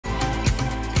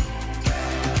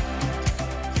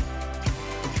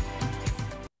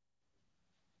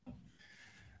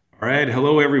All right,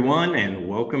 hello everyone, and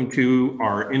welcome to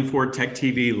our Infor Tech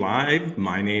TV Live.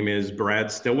 My name is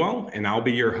Brad Stillwell, and I'll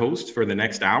be your host for the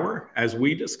next hour as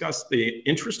we discuss the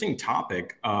interesting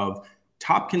topic of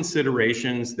top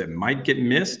considerations that might get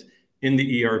missed in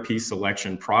the ERP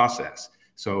selection process.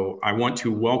 So I want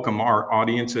to welcome our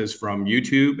audiences from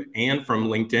YouTube and from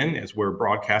LinkedIn as we're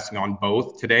broadcasting on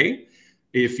both today.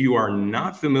 If you are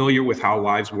not familiar with how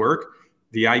lives work,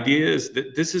 the idea is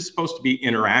that this is supposed to be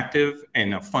interactive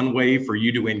and a fun way for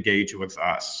you to engage with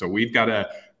us. So we've got a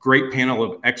great panel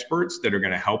of experts that are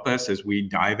going to help us as we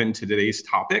dive into today's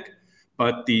topic.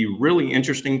 But the really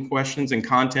interesting questions and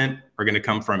content are going to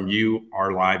come from you,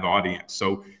 our live audience.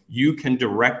 So you can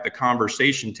direct the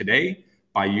conversation today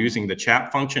by using the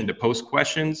chat function to post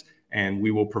questions, and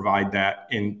we will provide that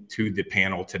into the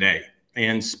panel today.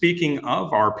 And speaking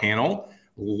of our panel,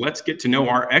 let's get to know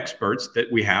our experts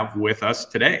that we have with us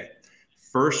today.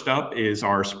 First up is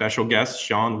our special guest,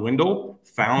 Sean Wendell,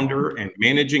 founder and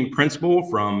managing principal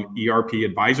from ERP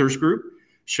Advisors Group.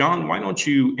 Sean, why don't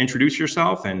you introduce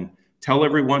yourself and tell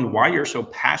everyone why you're so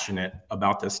passionate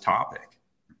about this topic?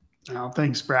 Oh,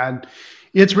 thanks, Brad.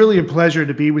 It's really a pleasure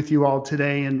to be with you all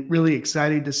today and really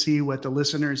excited to see what the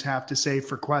listeners have to say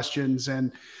for questions.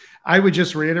 And I would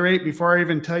just reiterate before I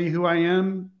even tell you who I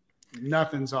am,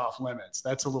 nothing's off limits.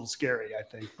 That's a little scary, I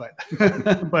think,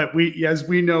 but as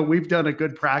we know, we've done a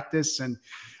good practice, and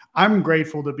I'm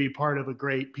grateful to be part of a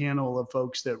great panel of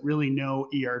folks that really know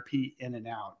ERP in and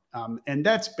out. And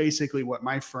that's basically what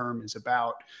my firm is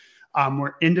about.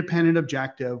 We're independent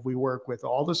objective. We work with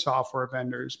all the software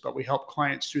vendors, but we help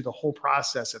clients through the whole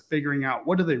process of figuring out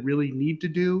what do they really need to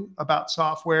do about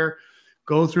software,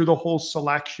 go through the whole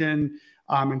selection,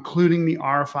 including the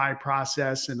RFI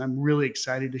process. And I'm really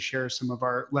excited to share some of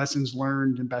our lessons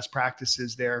learned and best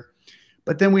practices there.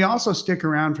 But then we also stick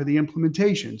around for the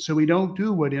implementation. So we don't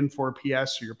do what Infor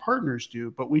PS or your partners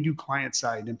do, but we do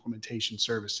client-side implementation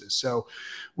services. So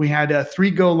we had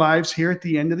 3 go lives here at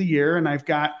the end of the year, and I've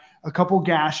got a couple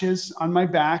gashes on my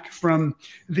back from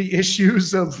the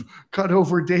issues of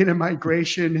cutover data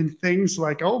migration and things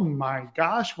like, oh my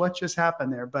gosh, what just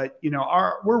happened there? But you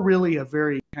know, we're really a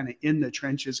very kind of in the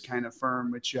trenches kind of firm,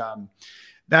 which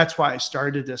that's why I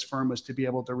started this firm, was to be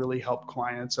able to really help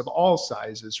clients of all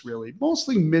sizes, really,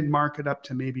 mostly mid-market up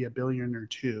to maybe $1 billion or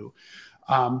 $2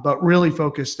 billion. But really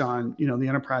focused on, you know, the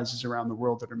enterprises around the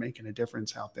world that are making a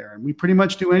difference out there. And we pretty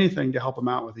much do anything to help them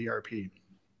out with ERP.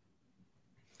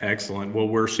 Excellent. Well,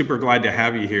 we're super glad to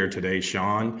have you here today,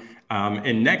 Sean.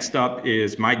 And next up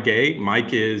is Mike Gay.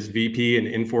 Mike is VP and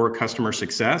Infor Customer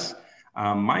Success.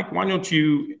 Mike, why don't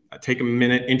you take a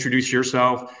minute, introduce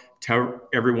yourself, tell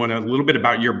everyone a little bit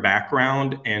about your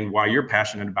background and why you're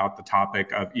passionate about the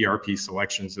topic of ERP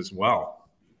selections as well.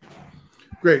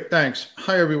 Great, thanks.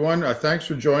 Hi, everyone. Thanks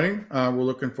for joining. We're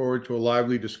looking forward to a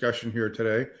lively discussion here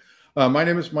today. My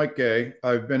name is Mike Gay.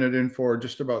 I've been at Infor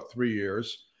just about 3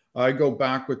 years. I go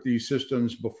back with these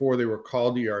systems before they were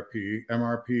called ERP,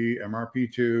 MRP,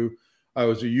 MRP2. I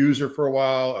was a user for a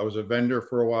while. I was a vendor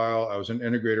for a while. I was an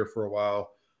integrator for a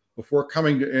while. Before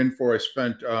coming to Infor, I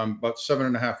spent about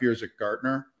 7.5 years at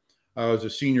Gartner. I was a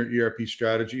senior ERP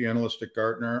strategy analyst at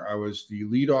Gartner. I was the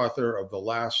lead author of the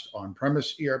last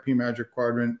on-premise ERP Magic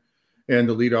Quadrant and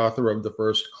the lead author of the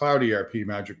first cloud ERP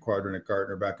Magic Quadrant at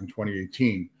Gartner back in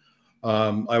 2018.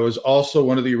 I was also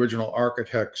one of the original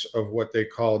architects of what they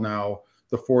call now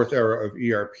the 4th era of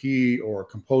ERP, or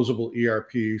composable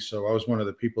ERP. So I was one of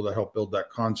the people that helped build that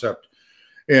concept.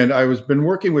 And I was been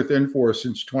working with Infor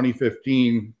since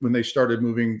 2015 when they started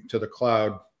moving to the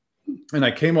cloud. And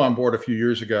I came on board a few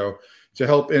years ago to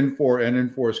help Infor and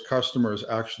Infor's customers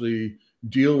actually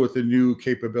deal with the new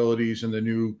capabilities and the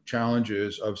new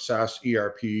challenges of SaaS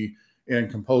ERP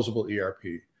and composable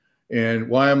ERP. And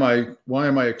why am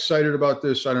I excited about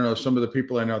this? I don't know. Some of the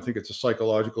people I know think it's a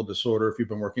psychological disorder if you've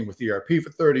been working with ERP for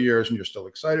 30 years and you're still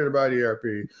excited about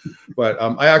ERP. But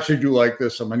I actually do like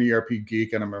this. I'm an ERP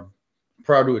geek, and I'm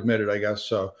proud to admit it, I guess.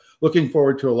 So looking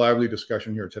forward to a lively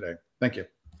discussion here today. Thank you.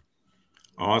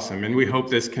 Awesome. And we hope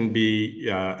this can be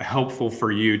helpful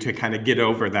for you to kind of get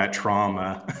over that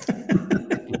trauma.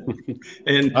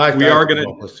 And we are going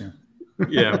to...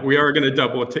 Yeah, we are going to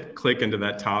double click into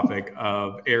that topic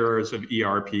of errors of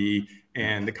ERP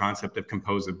and the concept of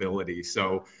composability.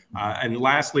 So, and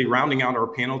lastly, rounding out our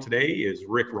panel today is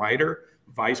Rick Ryder,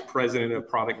 Vice President of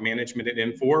Product Management at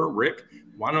Infor. Rick,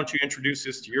 why don't you introduce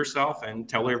this to yourself and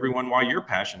tell everyone why you're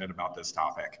passionate about this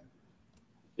topic?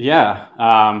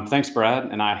 Yeah, thanks, Brad.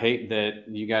 And I hate that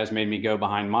you guys made me go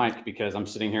behind Mike, because I'm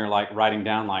sitting here like writing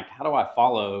down, like, how do I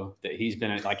follow that he's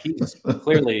been like, he's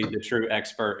clearly the true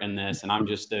expert in this, and I'm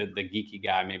just the geeky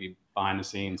guy maybe behind the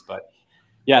scenes. But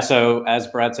Yeah, so as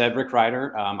Brad said, Rick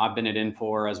Ryder, I've been at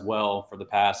Infor as well for the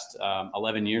past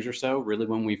 11 years or so, really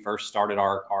when we first started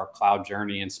our cloud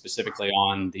journey and specifically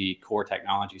on the core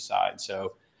technology side.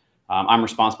 So I'm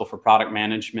responsible for product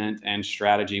management and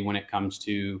strategy when it comes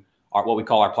to what we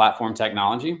call our platform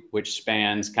technology, which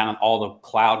spans kind of all the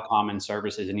cloud common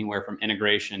services, anywhere from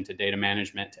integration to data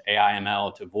management to AI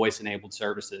ML to voice-enabled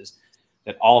services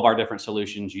that all of our different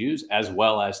solutions use, as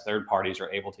well as third parties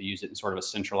are able to use it in sort of a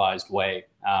centralized way.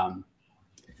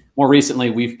 More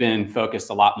recently, we've been focused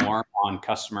a lot more on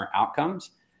customer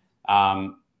outcomes.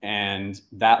 And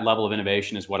that level of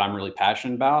innovation is what I'm really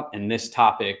passionate about. And this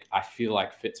topic, I feel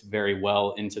like, fits very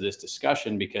well into this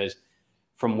discussion because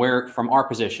from our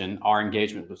position, our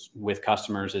engagement with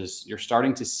customers is you're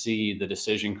starting to see the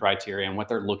decision criteria and what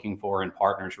they're looking for in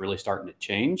partners really starting to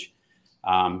change.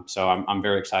 So I'm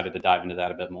very excited to dive into that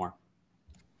a bit more.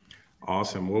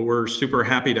 Awesome. Well, we're super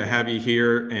happy to have you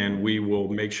here, and we will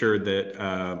make sure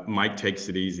that Mike takes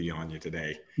it easy on you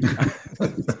today.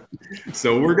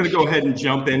 So we're going to go ahead and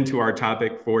jump into our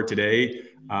topic for today.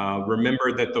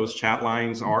 Remember that those chat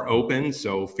lines are open,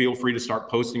 so feel free to start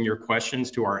posting your questions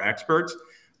to our experts.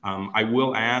 I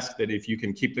will ask that if you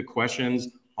can keep the questions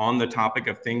on the topic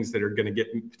of things that are going to get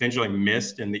potentially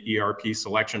missed in the ERP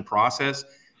selection process.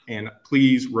 And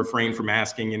please refrain from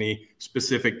asking any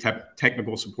specific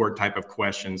technical support type of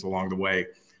questions along the way.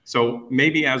 So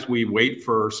maybe as we wait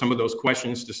for some of those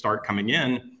questions to start coming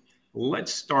in,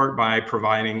 let's start by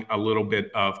providing a little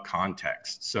bit of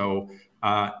context. So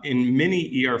in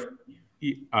many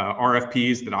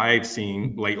RFPs that I've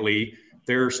seen lately,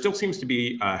 there still seems to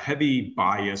be a heavy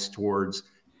bias towards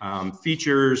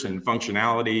features and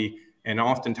functionality, and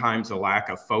oftentimes a lack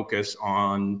of focus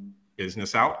on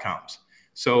business outcomes.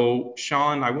 So,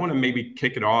 Sean, I want to maybe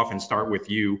kick it off and start with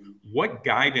you. What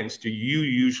guidance do you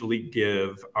usually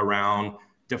give around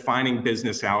defining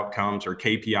business outcomes or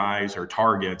KPIs or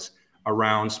targets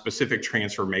around specific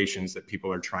transformations that people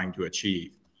are trying to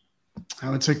achieve?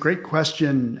 Oh, it's a great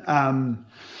question.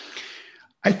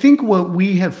 I think what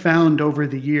we have found over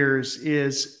the years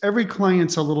is every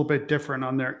client's a little bit different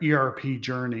on their ERP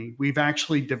journey. We've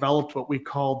actually developed what we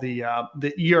call the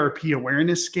ERP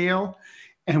awareness scale.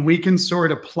 And we can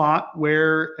sort of plot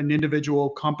where an individual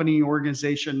company,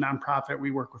 organization, nonprofit, we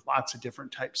work with lots of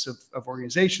different types of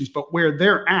organizations, but where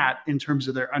they're at in terms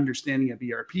of their understanding of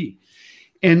ERP.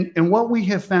 And what we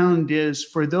have found is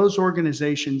for those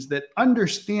organizations that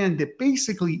understand that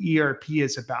basically ERP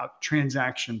is about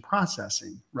transaction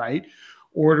processing, right?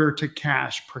 Order to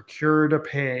cash, procure to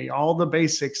pay, all the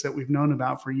basics that we've known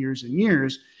about for years and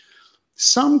years.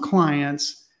 Some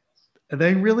clients,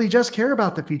 they really just care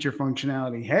about the feature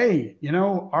functionality. Hey, you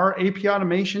know, our AP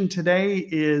automation today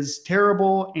is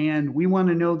terrible and we want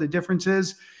to know the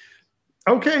differences.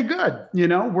 Okay, good. You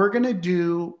know, we're going to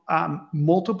do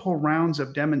multiple rounds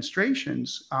of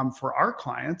demonstrations for our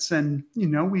clients. And, you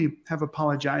know, we have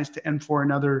apologized to Infor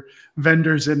and other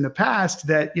vendors in the past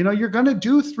that, you know, you're going to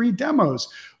do 3 demos,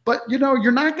 but, you know,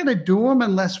 you're not going to do them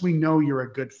unless we know you're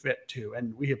a good fit too.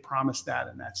 And we have promised that,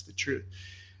 and that's the truth.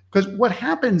 Because what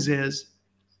happens is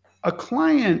a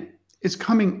client is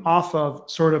coming off of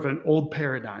sort of an old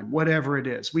paradigm, whatever it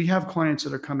is. We have clients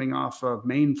that are coming off of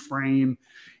mainframe,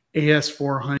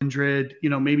 AS400, you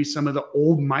know, maybe some of the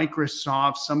old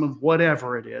Microsoft, some of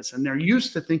whatever it is. And they're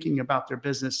used to thinking about their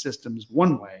business systems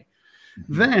one way.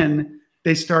 Mm-hmm. Then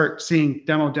they start seeing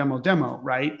demo,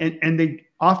 right? And they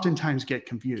oftentimes get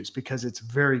confused because it's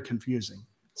very confusing.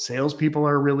 Salespeople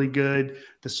are really good.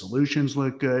 The solutions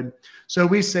look good. So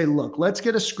we say, look, let's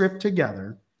get a script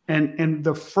together. And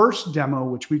the first demo,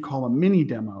 which we call a mini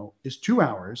demo, is 2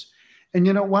 hours. And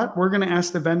you know what? We're going to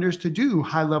ask the vendors to do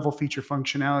high-level feature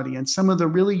functionality and some of the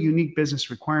really unique business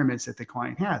requirements that the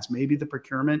client has. Maybe the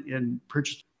procurement and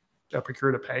purchase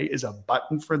procure to pay is a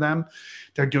button for them.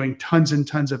 They're doing tons and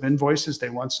tons of invoices. They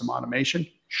want some automation.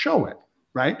 Show it,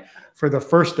 right? For the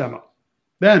first demo.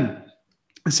 Then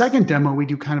the second demo, we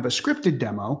do kind of a scripted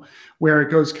demo where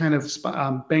it goes kind of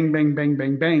bang, bang, bang,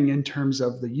 bang, bang in terms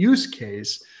of the use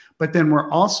case. But then we're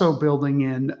also building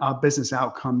in business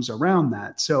outcomes around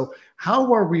that. So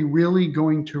how are we really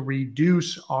going to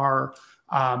reduce our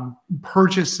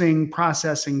purchasing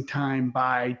processing time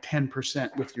by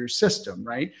 10% with your system,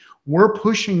 right? We're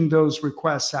pushing those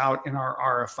requests out in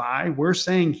our RFI. We're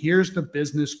saying, here's the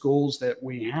business goals that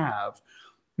we have.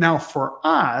 Now, for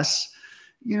us,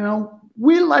 you know,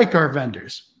 we like our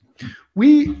vendors.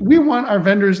 We want our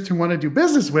vendors to want to do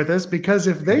business with us, because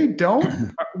if they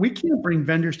don't, we can't bring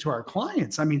vendors to our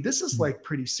clients. I mean, this is like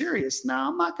pretty serious. Now,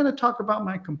 I'm not going to talk about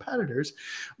my competitors,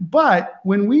 but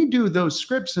when we do those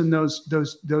scripts and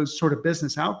those sort of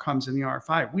business outcomes in the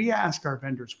RFI, we ask our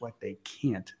vendors what they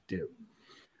can't do.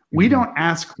 We don't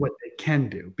ask what they can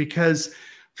do, because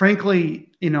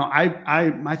frankly, you know,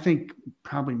 I think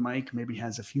probably Mike maybe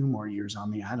has a few more years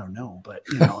on me. I don't know, but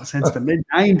you know, since the mid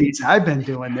 90s, I've been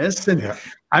doing this, and yeah.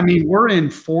 I mean, we're in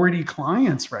 40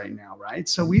 clients right now, right?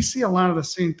 So we see a lot of the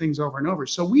same things over and over.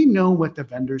 So we know what the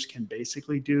vendors can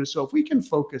basically do. So if we can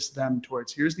focus them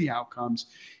towards, here's the outcomes,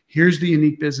 here's the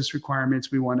unique business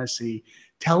requirements we want to see.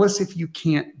 Tell us if you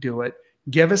can't do it.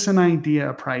 Give us an idea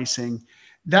of pricing.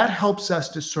 That helps us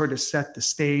to sort of set the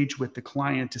stage with the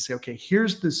client to say, okay,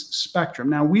 here's this spectrum.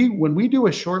 Now, when we do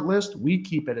a short list, we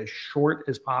keep it as short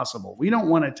as possible. We don't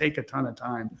want to take a ton of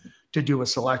time to do a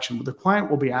selection, but the client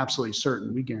will be absolutely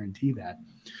certain. We guarantee that.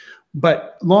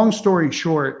 But long story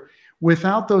short,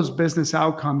 without those business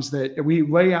outcomes that we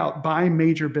lay out by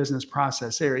major business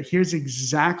process area, here's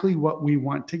exactly what we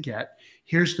want to get.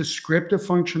 Here's the script of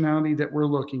functionality that we're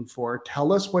looking for.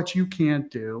 Tell us what you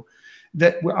can't do.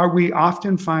 We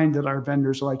often find that our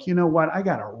vendors are like, you know what, I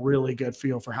got a really good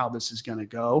feel for how this is going to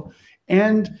go.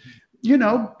 And, you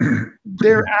know,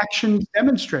 their actions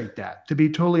demonstrate that, to be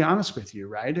totally honest with you,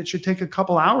 right? It should take a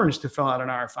couple hours to fill out an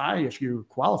RFI if you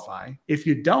qualify. If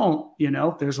you don't, you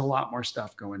know, there's a lot more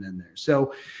stuff going in there.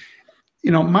 So,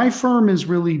 you know, my firm is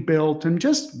really built, and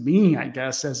just me, I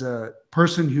guess, as a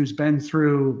person who's been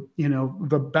through, you know,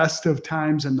 the best of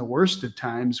times and the worst of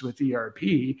times with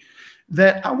ERP,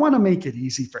 that I want to make it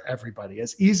easy for everybody,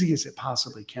 as easy as it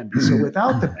possibly can be. So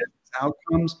without the business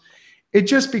outcomes, it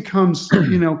just becomes,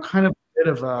 you know, kind of a bit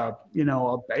of a, you know,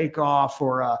 a bake off,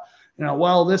 or a, you know,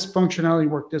 well, this functionality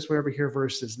worked this way over here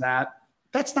versus that.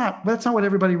 That's not what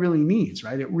everybody really needs,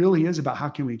 right? It really is about how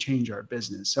can we change our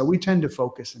business. So we tend to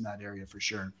focus in that area for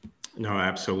sure. No,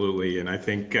 absolutely. And I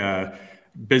think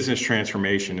business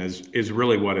transformation is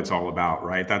really what it's all about,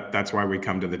 right? That's why we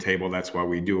come to the table. That's why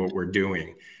we do what we're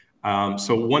doing.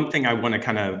 So one thing I want to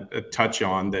kind of touch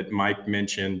on that Mike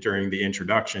mentioned during the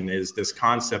introduction is this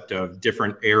concept of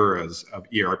different eras of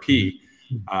ERP,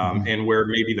 and where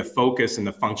maybe the focus and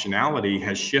the functionality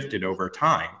has shifted over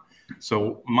time.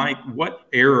 So Mike, what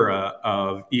era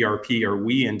of ERP are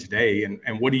we in today,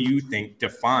 and what do you think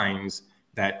defines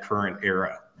that current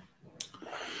era?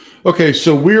 Okay,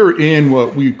 so we're in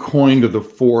what we coined the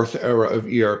fourth era of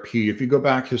ERP. If you go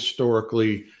back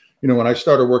historically, you know, when I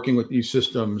started working with these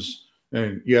systems,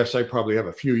 and yes, I probably have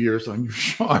a few years on you,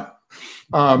 Sean,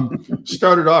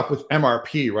 started off with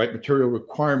MRP, right? Material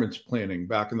Requirements Planning,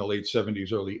 back in the late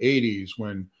 70s, early 80s,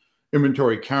 when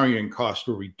inventory carrying costs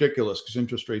were ridiculous because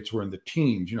interest rates were in the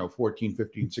teens, you know, 14,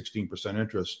 15, 16%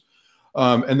 interest.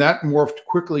 And that morphed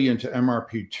quickly into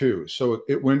MRP2. So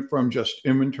it went from just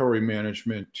inventory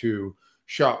management to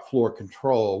shop floor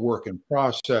control, work in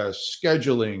process,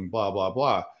 scheduling, blah, blah,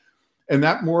 blah. And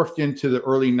that morphed into the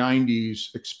early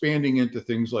 90s, expanding into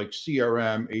things like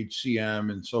CRM,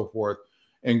 HCM, and so forth.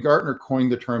 And Gartner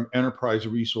coined the term Enterprise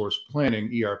Resource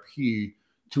Planning, ERP,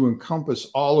 to encompass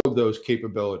all of those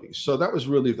capabilities. So that was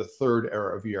really the third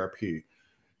era of ERP.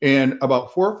 And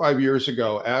about 4 or 5 years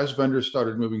ago, as vendors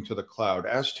started moving to the cloud,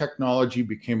 as technology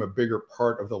became a bigger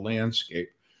part of the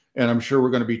landscape, and I'm sure we're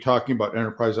going to be talking about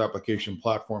enterprise application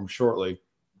platforms shortly,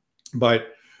 but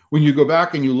when you go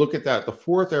back and you look at that, the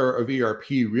fourth era of ERP,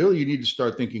 really you need to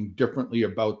start thinking differently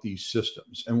about these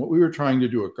systems. And what we were trying to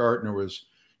do at Gartner was,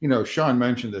 you know, Sean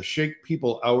mentioned this, shake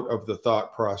people out of the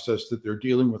thought process that they're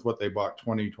dealing with what they bought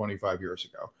 20, 25 years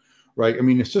ago, right? I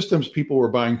mean, the systems people were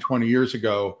buying 20 years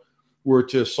ago were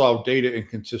to solve data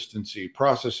inconsistency,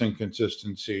 process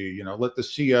inconsistency, you know, let the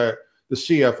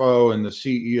CFO and the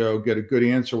CEO get a good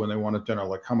answer when they wanted to know,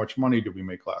 like, how much money did we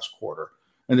make last quarter?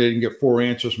 And they didn't get 4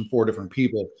 answers from 4 different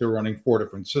people. They're running 4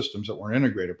 different systems that weren't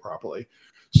integrated properly.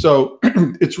 So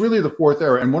it's really the fourth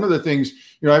era. And one of the things,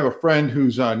 you know, I have a friend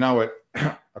who's now at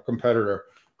a competitor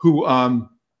who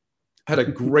had a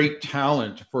great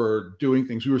talent for doing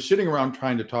things. We were sitting around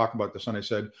trying to talk about this, and I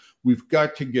said, we've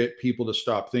got to get people to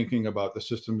stop thinking about the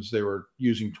systems they were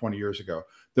using 20 years ago.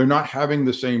 They're not having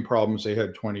the same problems they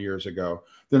had 20 years ago.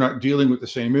 They're not dealing with the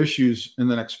same issues in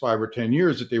the next 5 or 10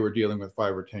 years that they were dealing with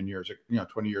 5 or 10 years, you know,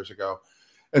 20 years ago.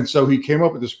 And so he came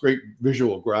up with this great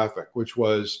visual graphic, which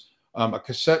was a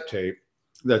cassette tape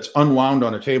that's unwound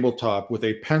on a tabletop with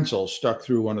a pencil stuck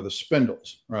through one of the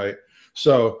spindles, right?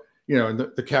 So, you know,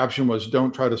 the caption was,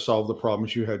 don't try to solve the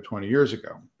problems you had 20 years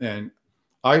ago. And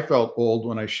I felt old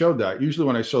when I showed that. Usually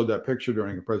when I showed that picture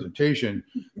during a presentation,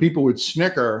 people would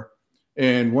snicker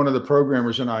And one of the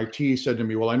programmers in IT said to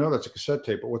me, well, I know that's a cassette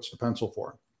tape, but what's the pencil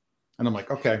for? And I'm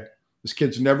like, okay, this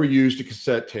kid's never used a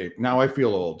cassette tape. Now I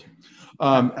feel old.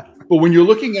 But when you're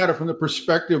looking at it from the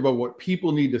perspective of what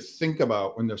people need to think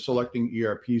about when they're selecting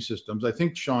ERP systems, I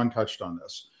think Sean touched on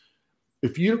this.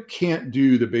 If you can't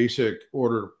do the basic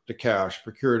order to cash,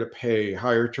 procure to pay,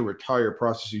 hire to retire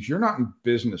processes, you're not in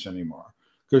business anymore,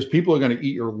 because people are going to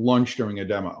eat your lunch during a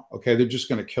demo. Okay, they're just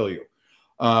going to kill you.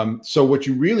 So what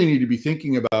you really need to be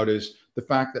thinking about is the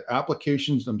fact that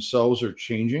applications themselves are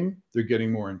changing. They're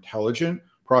getting more intelligent.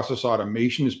 Process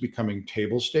automation is becoming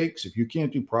table stakes. If you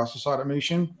can't do process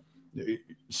automation,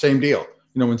 same deal.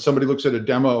 You know, when somebody looks at a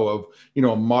demo of, you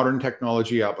know, a modern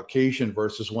technology application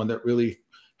versus one that really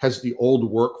has the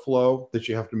old workflow that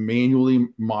you have to manually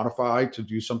modify to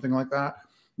do something like that,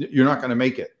 you're not going to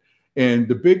make it. And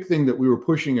the big thing that we were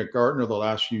pushing at Gartner the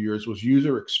last few years was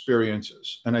user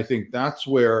experiences. And I think that's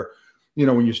where, you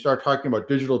know, when you start talking about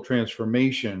digital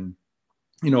transformation,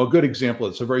 you know, a good example,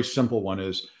 it's a very simple one,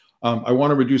 is I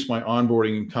want to reduce my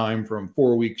onboarding time from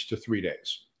 4 weeks to 3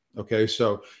 days. Okay,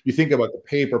 so you think about the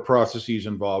paper processes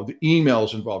involved, the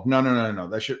emails involved. No.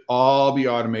 That should all be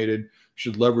automated,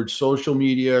 should leverage social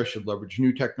media, should leverage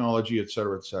new technology, et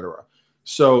cetera, et cetera.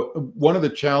 So one of the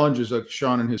challenges that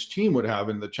Sean and his team would have,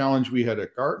 and the challenge we had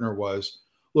at Gartner, was,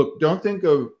 look, don't think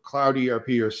of cloud ERP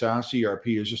or SaaS ERP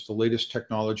as just the latest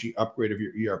technology upgrade of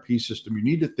your ERP system. You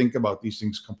need to think about these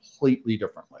things completely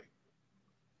differently.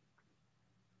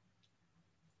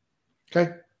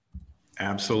 Okay.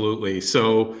 Absolutely.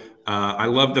 So I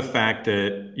love the fact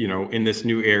that, you know, in this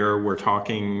new era, we're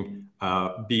talking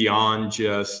beyond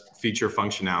just feature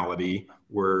functionality.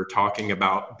 We're talking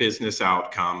about business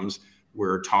outcomes.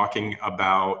 We're talking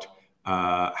about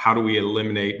how do we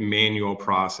eliminate manual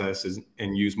processes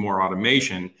and use more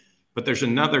automation. But there's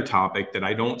another topic that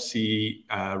I don't see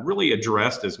really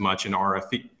addressed as much in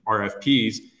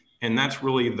RFPs, and that's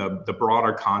really the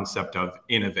broader concept of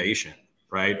innovation,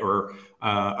 right? Or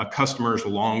a customer's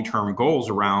long-term goals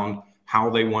around how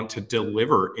they want to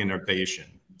deliver innovation.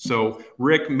 So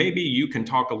Rick, maybe you can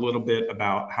talk a little bit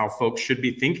about how folks should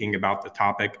be thinking about the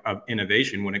topic of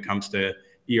innovation when it comes to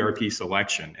ERP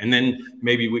selection. And then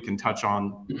maybe we can touch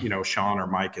on, you know, Sean or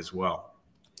Mike as well.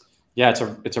 Yeah,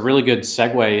 it's a really good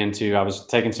segue into, I was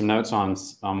taking some notes on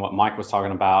what Mike was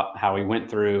talking about, how he went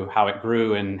through, how it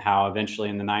grew, and how eventually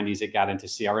in the 90s it got into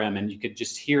CRM. And you could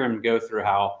just hear him go through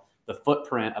how the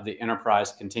footprint of the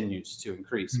enterprise continues to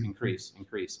increase.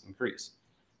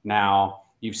 Now,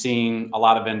 you've seen a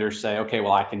lot of vendors say, okay,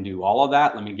 well, I can do all of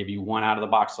that. Let me give you one out of the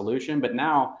box solution. But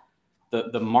now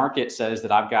the market says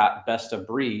that I've got best of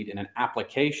breed in an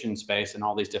application space and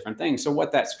all these different things. So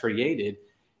what that's created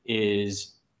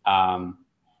is a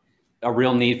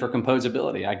real need for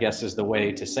composability, I guess is the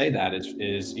way to say that.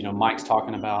 Is you know, Mike's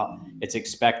talking about, it's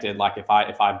expected, like if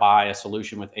I buy a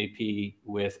solution with AP,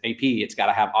 it's got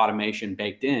to have automation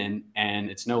baked in, and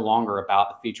it's no longer about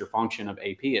the feature function of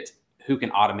AP, it's who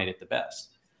can automate it the best.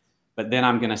 But then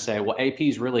I'm going to say, well, AP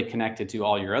is really connected to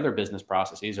all your other business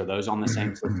processes. Are those on the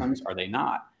same systems? Are they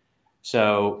not?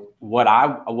 So what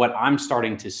I'm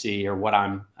starting to see, or what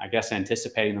I'm, I guess,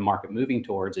 anticipating the market moving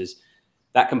towards, is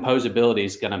that composability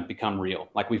is going to become real.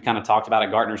 Like we've kind of talked about it,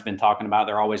 Gartner's been talking about,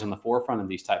 they're always on the forefront of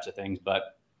these types of things.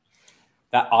 But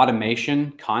that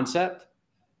automation concept,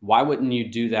 why wouldn't you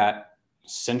do that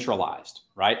centralized,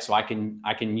 right? So I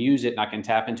can use it and I can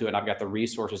tap into it. I've got the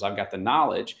resources, I've got the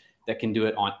knowledge that can do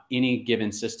it on any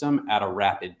given system at a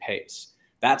rapid pace.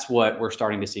 That's what we're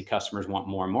starting to see customers want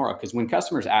more and more of. Because when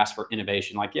customers ask for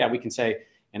innovation, like, yeah, we can say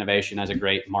innovation as a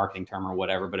great marketing term or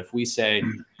whatever. But if we say,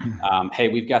 hey,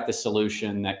 we've got this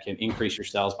solution that can increase your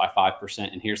sales by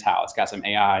 5%, and here's how, it's got some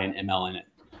AI and ML in it.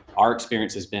 Our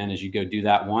experience has been, as you go do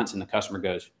that once and the customer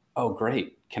goes, oh,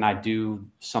 great. Can I do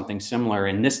something similar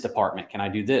in this department? Can I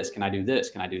do this? Can I do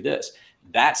this? Can I do this?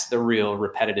 That's the real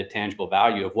repetitive, tangible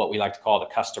value of what we like to call the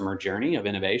customer journey of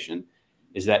innovation,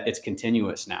 is that it's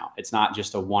continuous now. It's not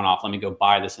just a one-off, let me go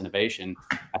buy this innovation.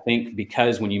 I think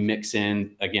because when you mix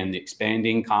in, again, the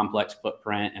expanding complex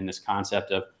footprint and this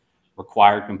concept of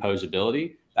required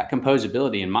composability, that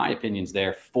composability, in my opinion, is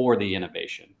there for the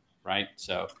innovation, right?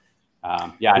 So,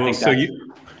 yeah, I think so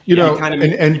you know, kind of,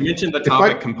 and you mentioned the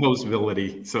topic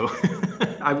composability. So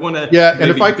I want to, yeah,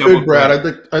 and if I could, Brad,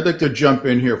 I'd like to jump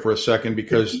in here for a second,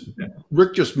 because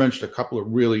Rick just mentioned a couple of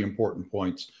really important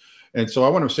points. And so I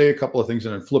want to say a couple of things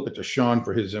and then flip it to Sean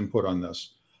for his input on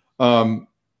this.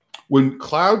 When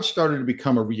cloud started to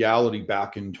become a reality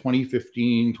back in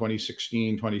 2015,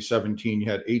 2016, 2017, you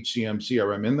had HCM,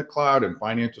 CRM in the cloud, and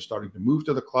finance was starting to move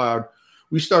to the cloud.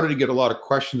 We started to get a lot of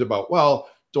questions about, well,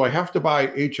 do I have to buy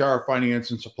HR,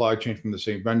 finance, and supply chain from the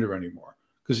same vendor anymore?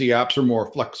 Because the apps are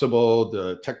more flexible,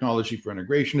 the technology for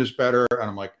integration is better. And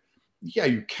I'm like, yeah,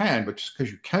 you can, but just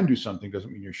because you can do something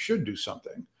doesn't mean you should do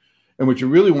something. And what you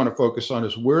really want to focus on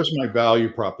is, where's my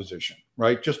value proposition,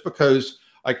 right? Just because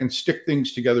I can stick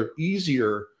things together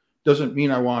easier doesn't mean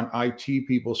I want IT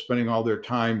people spending all their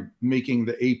time making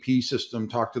the AP system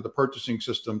talk to the purchasing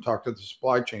system, talk to the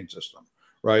supply chain system,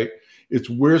 right? It's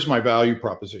where's my value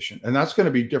proposition? And that's going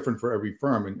to be different for every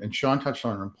firm. And Sean touched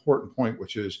on an important point,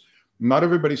 which is not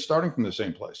everybody's starting from the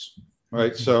same place,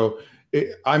 right? Mm-hmm. So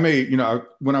I may,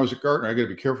 when I was at Gartner, I got to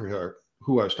be careful here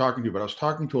who I was talking to, but I was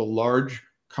talking to a large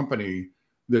company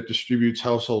that distributes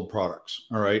household products,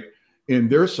 all right? And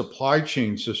their supply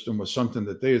chain system was something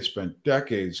that they had spent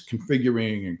decades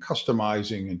configuring and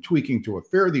customizing and tweaking to a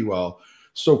fairly well.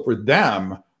 So for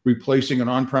them, replacing an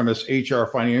on-premise HR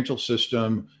financial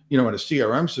system, and a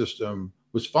CRM system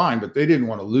was fine, but they didn't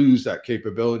want to lose that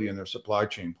capability in their supply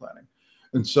chain planning.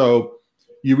 And so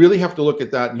you really have to look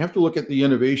at that, and you have to look at the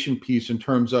innovation piece in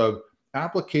terms of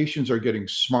applications are getting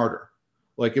smarter.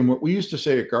 Like, and what we used to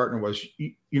say at Gartner was,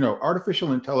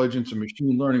 artificial intelligence and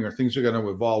machine learning are things that are going to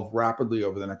evolve rapidly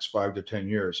over the next 5 to 10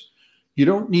 years. You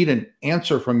don't need an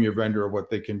answer from your vendor of what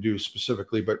they can do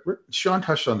specifically, but Sean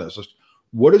touched on this.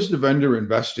 What is the vendor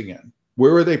investing in?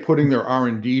 Where are they putting their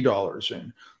R&D dollars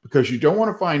in? Because you don't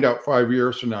want to find out 5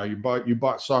 years from now you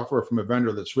bought software from a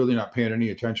vendor that's really not paying any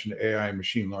attention to AI and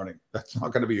machine learning. That's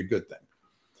not going to be a good thing.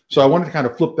 So I wanted to kind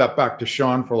of flip that back to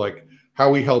Sean for like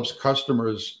how he helps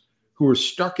customers who are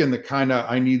stuck in the kind of,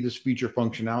 I need this feature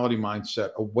functionality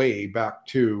mindset, away back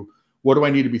to, what do I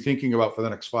need to be thinking about for the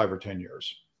next 5 or 10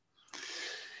 years?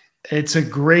 It's a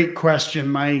great question,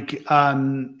 Mike.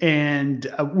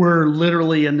 And we're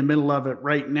literally in the middle of it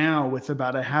right now with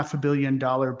about a $500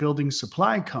 million building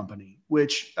supply company,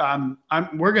 which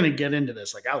we're going to get into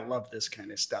this. Like, I love this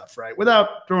kind of stuff, right?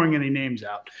 Without throwing any names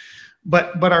out.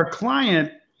 But our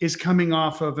client is coming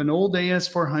off of an old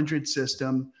AS400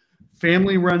 system,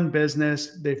 family-run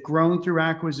business. They've grown through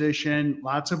acquisition,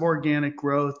 lots of organic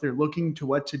growth. They're looking to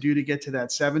what to do to get to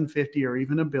that 750 or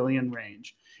even $1 billion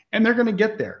range. And they're going to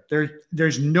get there.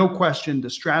 There's no question. The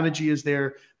strategy is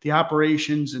there. The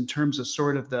operations in terms of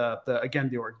sort of the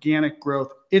organic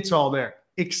growth, it's all there.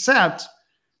 Except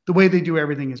the way they do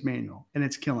everything is manual, and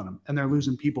it's killing them. And they're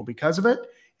losing people because of it.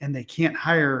 And they can't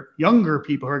hire younger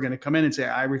people who are going to come in and say,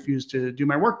 I refuse to do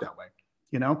my work that way.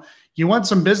 You want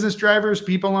some business drivers,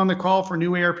 people on the call for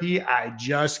new ERP? I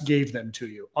just gave them to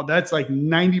you. Oh, that's like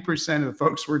 90% of the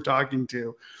folks we're talking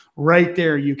to. Right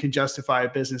there, you can justify a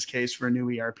business case for a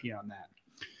new ERP on that.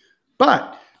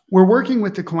 But we're working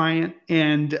with the client,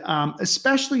 and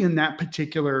especially in that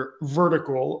particular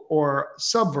vertical or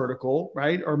sub-vertical,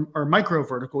 right, or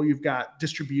micro-vertical, you've got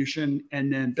distribution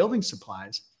and then building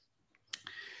supplies.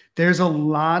 There's a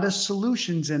lot of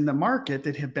solutions in the market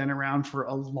that have been around for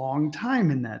a long time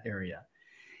in that area.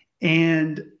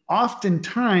 And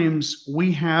oftentimes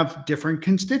we have different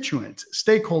constituents,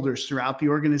 stakeholders throughout the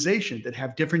organization that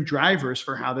have different drivers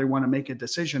for how they want to make a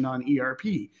decision on ERP.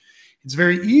 It's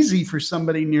very easy for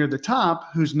somebody near the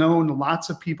top who's known lots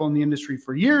of people in the industry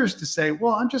for years to say,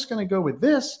 well, I'm just going to go with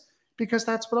this because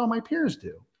that's what all my peers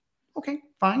do. Okay,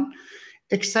 fine.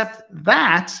 Except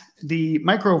that the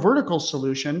micro vertical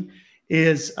solution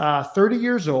is 30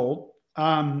 years old.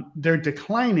 They're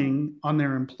declining on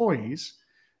their employees.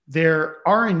 Their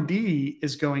R&D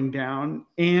is going down,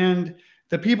 and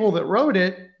the people that wrote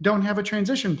it don't have a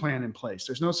transition plan in place.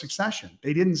 There's no succession.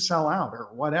 They didn't sell out or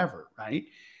whatever, right?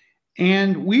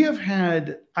 And we have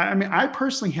had, I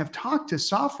personally have talked to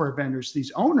software vendors,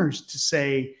 these owners, to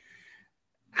say,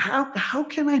 how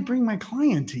can I bring my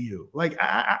client to you? Like,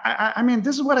 I mean,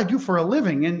 this is what I do for a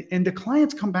living. And the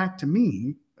clients come back to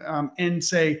me and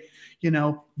say,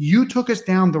 you took us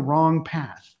down the wrong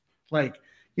path. Like,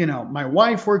 my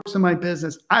wife works in my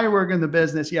business. I work in the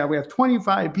business. Yeah, we have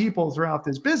 25 people throughout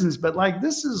this business, but like,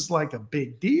 this is like a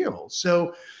big deal.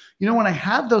 So, when I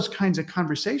have those kinds of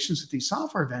conversations with these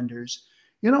software vendors,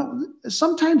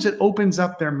 sometimes it opens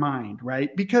up their mind,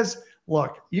 right? Because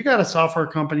look, you got a software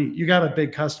company, you got a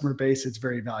big customer base, it's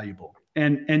very valuable.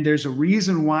 And there's a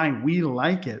reason why we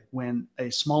like it when a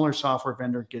smaller software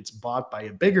vendor gets bought by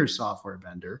a bigger software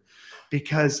vendor,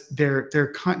 because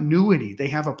their continuity, they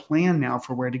have a plan now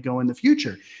for where to go in the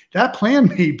future. That plan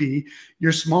may be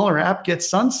your smaller app gets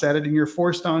sunsetted and you're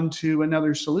forced onto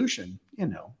another solution.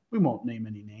 We won't name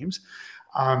any names.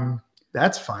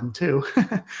 That's fun too.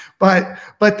 but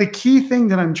the key thing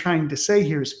that I'm trying to say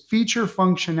here is feature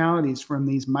functionalities from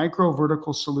these micro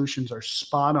vertical solutions are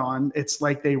spot on. It's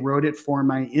like they wrote it for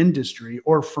my industry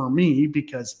or for me,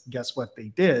 because guess what they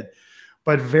did?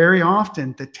 But very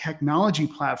often the technology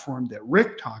platform that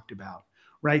Rick talked about,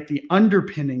 right? The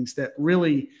underpinnings that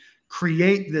really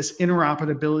create this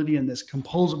interoperability and this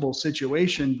composable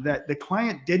situation that the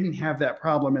client didn't have that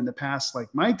problem in the past, like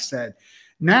Mike said.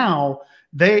 Now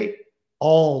they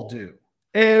all do.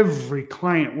 Every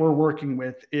client we're working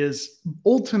with is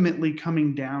ultimately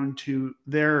coming down to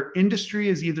their industry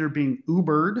is either being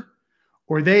Ubered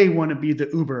or they want to be the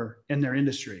Uber in their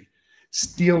industry.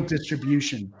 Steel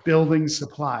distribution, building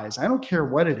supplies. I don't care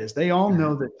what it is. They all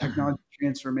know that technology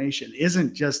transformation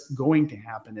isn't just going to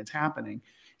happen, it's happening.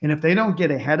 And if they don't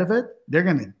get ahead of it, they're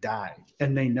going to die.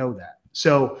 And they know that.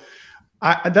 So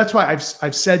that's why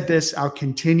I've said this. I'll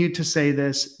continue to say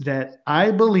this, that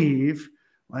I believe,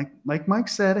 like Mike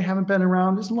said, I haven't been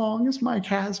around as long as Mike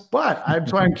has, but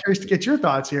that's why I'm curious to get your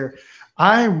thoughts here.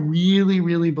 I really,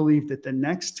 really believe that the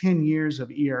next 10 years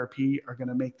of ERP are going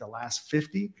to make the last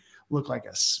 50 look like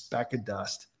a speck of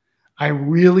dust. I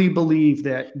really believe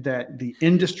that the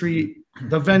industry,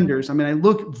 the vendors, I mean, I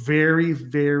look very,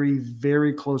 very,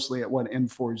 very closely at what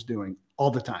Infor is doing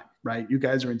all the time, right? You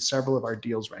guys are in several of our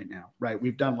deals right now, right?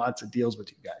 We've done lots of deals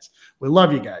with you guys. We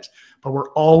love you guys, but we're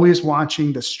always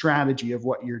watching the strategy of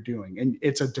what you're doing. And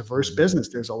it's a diverse business.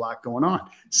 There's a lot going on.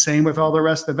 Same with all the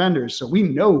rest of the vendors. So we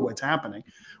know what's happening.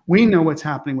 We know what's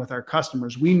happening with our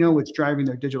customers. We know what's driving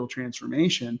their digital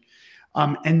transformation.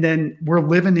 And then we're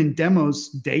living in demos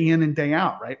day in and day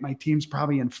out, right? My team's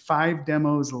probably in 5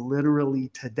 demos literally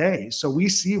today. So we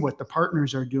see what the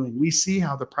partners are doing. We see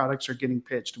how the products are getting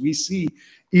pitched. We see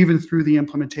even through the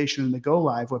implementation and the go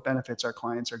live, what benefits our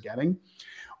clients are getting.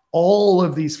 All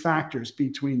of these factors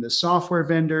between the software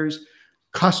vendors,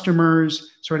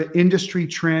 customers, sort of industry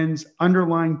trends,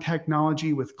 underlying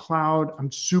technology with cloud. I'm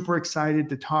super excited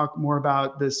to talk more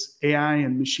about this AI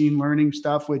and machine learning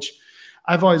stuff, which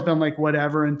I've always been like,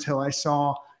 whatever, until I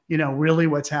saw, really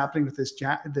what's happening with this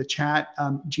the chat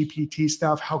GPT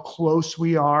stuff, how close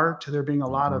we are to there being a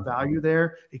lot of value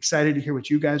there. Excited to hear what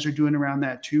you guys are doing around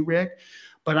that too, Rick.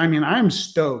 But I mean, I'm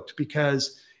stoked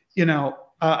because,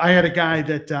 I had a guy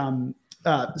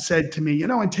that said to me,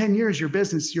 in 10 years,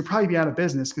 you'll probably be out of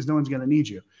business because no one's going to need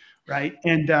you. Right.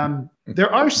 And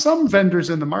there are some vendors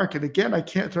in the market, again, I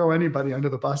can't throw anybody under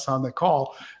the bus on the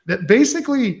call, that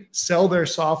basically sell their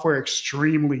software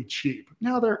extremely cheap.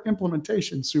 Now their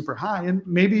implementation's super high, and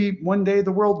maybe one day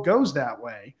the world goes that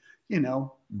way,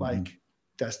 like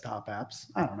desktop apps.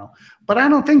 I don't know, but I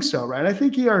don't think so. Right. I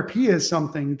think ERP is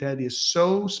something that is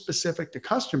so specific to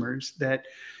customers that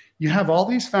you have all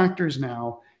these factors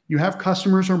now. You have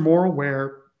customers are more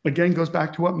aware. Again, goes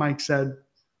back to what Mike said.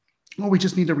 Well, we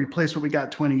just need to replace what we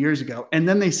got 20 years ago. And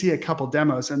then they see a couple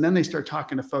demos and then they start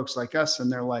talking to folks like us and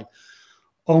they're like,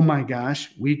 oh my gosh,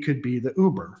 we could be the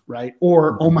Uber, right?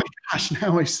 Or, oh my gosh,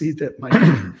 now I see that my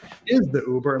is the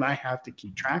Uber and I have to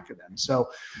keep track of them. So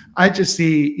I just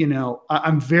see,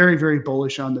 I'm very, very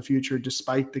bullish on the future,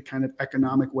 despite the kind of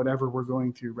economic whatever we're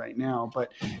going through right now.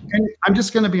 But and I'm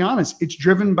just going to be honest, it's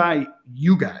driven by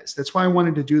you guys. That's why I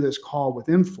wanted to do this call with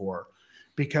Infor,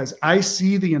 because I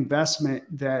see the investment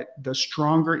that the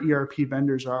stronger ERP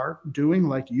vendors are doing,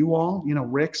 like you all.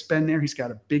 Rick's been there. He's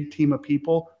got a big team of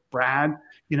people, Brad,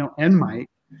 and Mike,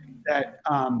 that,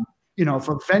 if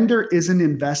a vendor isn't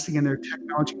investing in their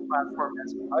technology platform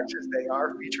as much as they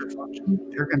are feature function,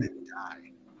 they're going to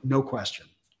die. No question.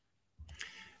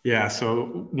 Yeah.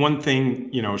 So one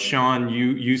thing, Sean,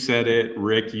 you said it,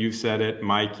 Rick, you said it,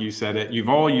 Mike, you said it. You've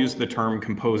all used the term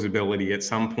composability at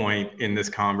some point in this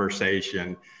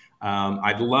conversation.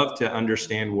 I'd love to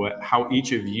understand how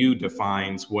each of you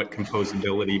defines what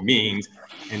composability means.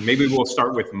 And maybe we'll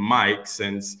start with Mike,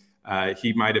 since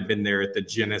he might have been there at the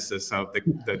genesis of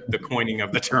the coining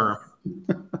of the term.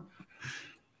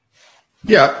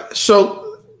 Yeah.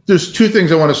 So there's 2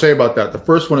 things I want to say about that. The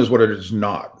first one is what it is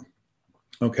not.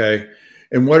 Okay.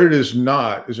 And what it is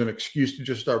not is an excuse to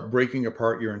just start breaking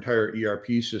apart your entire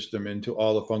ERP system into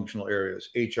all the functional areas,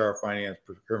 HR, finance,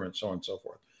 procurement, so on and so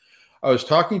forth. I was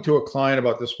talking to a client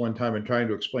about this one time and trying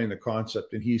to explain the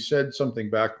concept. And he said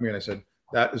something back to me and I said,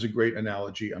 that is a great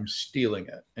analogy. I'm stealing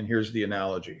it. And here's the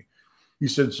analogy. He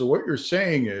said, so what you're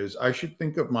saying is I should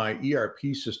think of my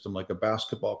ERP system like a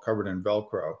basketball covered in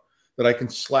Velcro, that I can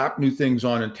slap new things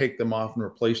on and take them off and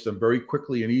replace them very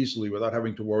quickly and easily without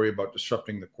having to worry about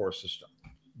disrupting the core system.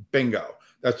 Bingo.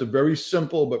 That's a very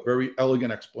simple but very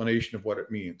elegant explanation of what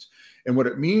it means. And what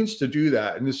it means to do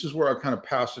that, and this is where I kind of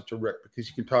pass it to Rick, because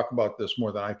he can talk about this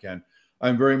more than I can.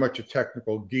 I'm very much a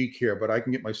technical geek here, but I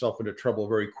can get myself into trouble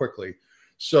very quickly.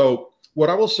 So what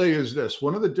I will say is this: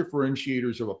 one of the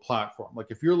differentiators of a platform, like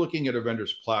if you're looking at a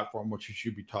vendor's platform, which you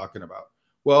should be talking about,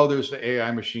 Well, there's the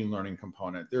AI machine learning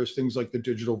component. There's things like the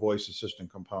digital voice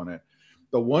assistant component.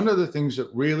 But one of the things that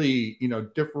really,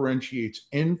 differentiates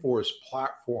Infor's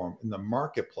platform in the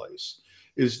marketplace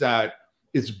is that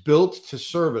it's built to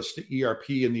service the ERP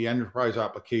and the enterprise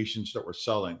applications that we're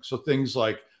selling. So things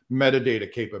like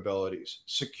metadata capabilities,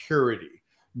 security,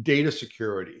 data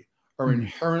security are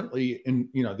inherently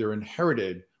they're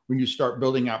inherited when you start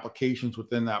building applications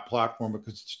within that platform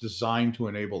because it's designed to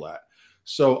enable that.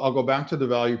 So I'll go back to the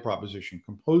value proposition.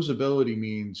 Composability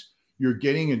means you're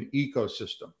getting an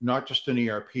ecosystem, not just an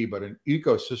ERP, but an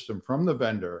ecosystem from the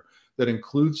vendor that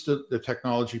includes the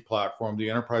technology platform, the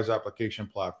enterprise application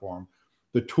platform,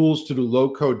 the tools to do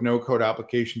low-code, no-code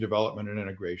application development and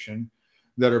integration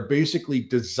that are basically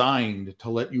designed to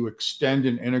let you extend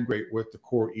and integrate with the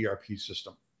core ERP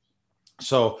system.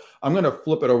 So I'm going to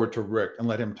flip it over to Rick and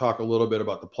let him talk a little bit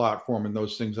about the platform and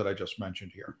those things that I just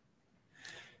mentioned here.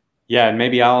 Yeah, and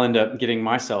maybe I'll end up getting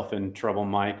myself in trouble,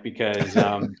 Mike, because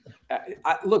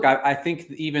I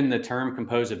think even the term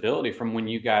composability from when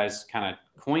you guys kind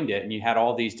of coined it and you had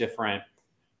all these different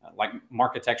like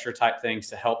architecture type things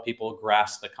to help people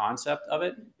grasp the concept of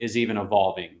it is even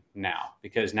evolving now,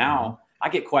 because now I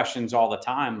get questions all the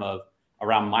time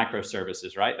around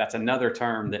microservices, right? That's another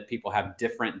term that people have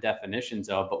different definitions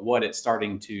of, but what it's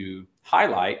starting to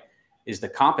highlight is the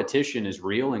competition is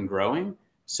real and growing.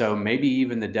 So maybe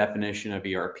even the definition of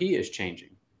ERP is changing.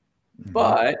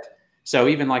 But so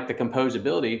even like the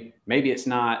composability, maybe it's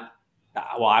not,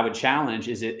 well, I would challenge,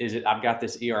 is it, I've got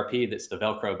this ERP that's the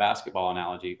Velcro basketball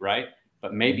analogy, right?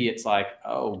 But maybe it's like,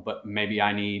 oh, but maybe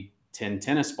I need 10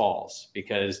 tennis balls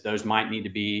because those might need to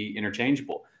be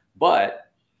interchangeable.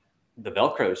 But the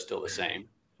Velcro is still the same,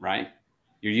 right?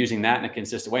 You're using that in a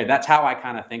consistent way. That's how I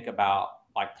kind of think about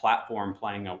like platform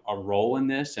playing a role in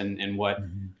this, and what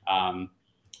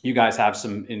you guys have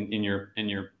some in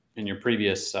your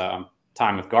previous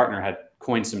time with Gartner had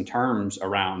coined some terms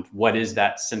around what is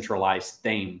that centralized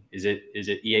thing? Is it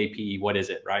EAP? What is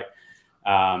it, right?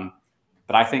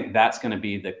 But I think that's going to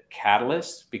be the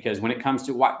catalyst, because when it comes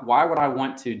to why would I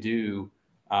want to do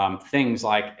things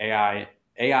like AI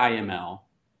ML,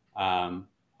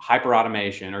 hyper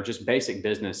automation, or just basic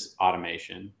business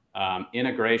automation,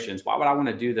 integrations? Why would I want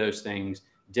to do those things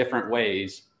different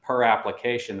ways per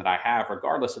application that I have,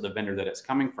 regardless of the vendor that it's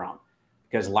coming from?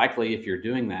 Because likely if you're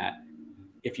doing that,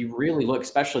 if you really look,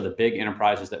 especially the big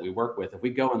enterprises that we work with, if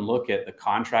we go and look at the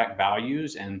contract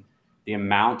values and the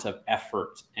amount of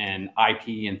effort and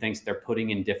IP and things they're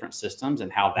putting in different systems,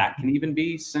 and how that can even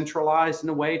be centralized in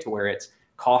a way to where it's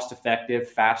cost effective,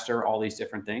 faster, all these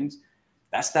different things.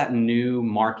 That's that new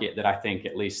market that I think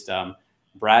at least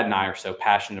Brad and I are so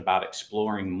passionate about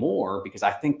exploring more, because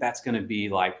I think that's going to be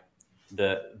like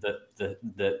the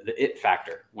it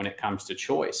factor when it comes to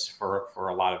choice for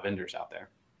a lot of vendors out there.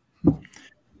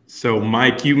 So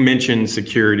Mike, you mentioned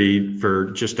security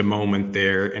for just a moment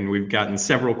there, and we've gotten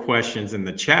several questions in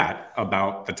the chat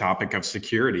about the topic of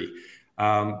security.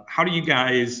 How do you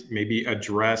guys maybe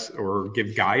address or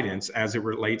give guidance as it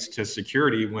relates to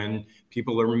security when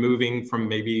people are moving from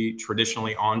maybe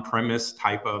traditionally on-premise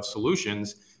type of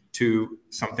solutions to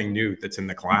something new that's in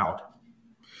the cloud?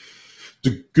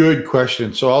 It's a good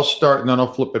question. So I'll start and then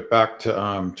I'll flip it back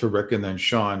to Rick and then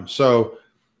Sean. So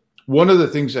one of the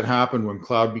things that happened when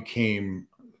cloud became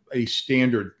a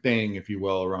standard thing, if you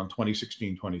will, around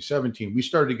 2016, 2017, we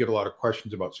started to get a lot of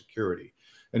questions about security.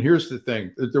 And here's the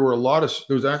thing, there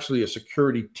was actually a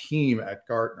security team at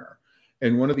Gartner.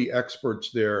 And one of the experts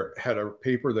there had a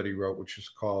paper that he wrote, which is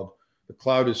called "The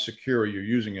Cloud is Secure, You're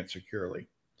Using It Securely."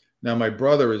 Now, my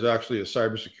brother is actually a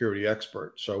cybersecurity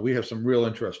expert. So we have some real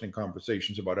interesting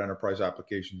conversations about enterprise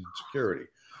applications and security.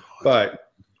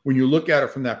 But when you look at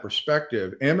it from that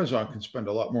perspective, Amazon can spend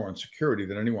a lot more on security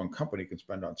than any one company can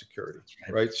spend on security,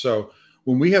 right? So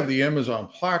when we have the Amazon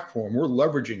platform, we're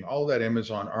leveraging all that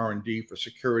Amazon R&D for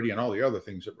security and all the other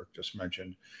things that Rick just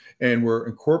mentioned, and we're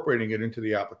incorporating it into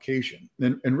the application.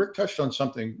 And Rick touched on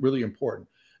something really important.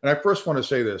 And I first want to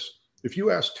say this: if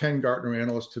you ask 10 Gartner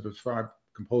analysts to describe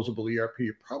composable ERP,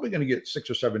 you're probably going to get 6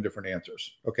 or 7 different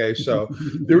answers. Okay, so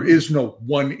there is no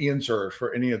one answer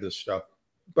for any of this stuff.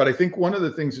 But I think one of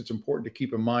the things that's important to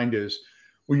keep in mind is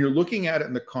when you're looking at it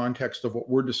in the context of what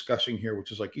we're discussing here,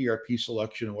 which is like ERP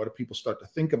selection and what do people start to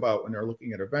think about when they're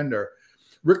looking at a vendor,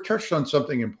 Rick touched on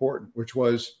something important, which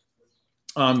was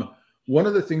one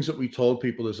of the things that we told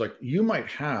people is like, you might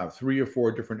have 3 or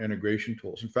 4 different integration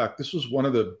tools. In fact, this was one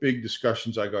of the big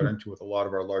discussions I got into with a lot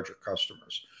of our larger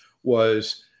customers,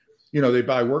 was they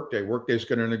buy Workday. Workday's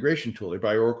got an integration tool. They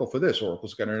buy Oracle for this.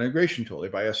 Oracle's got an integration tool. They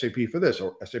buy SAP for this,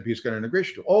 or SAP's got an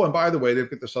integration tool. Oh, and by the way, they've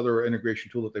got this other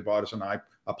integration tool that they bought as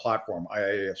a platform,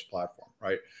 IaaS platform,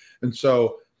 right? And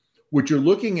so what you're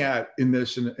looking at in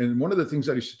this, and one of the things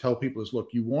I used to tell people is, look,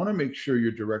 you want to make sure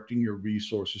you're directing your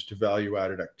resources to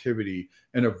value-added activity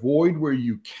and avoid where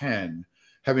you can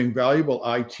having valuable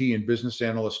IT and business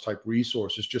analyst type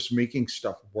resources just making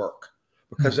stuff work,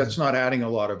 because that's not adding a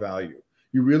lot of value.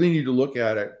 You really need to look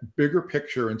at it bigger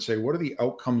picture and say, what are the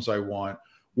outcomes I want?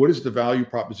 What is the value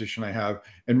proposition I have?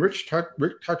 And Rick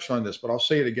touched on this, but I'll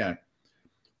say it again.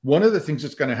 One of the things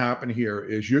that's going to happen here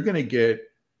is you're going to get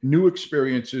new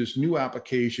experiences, new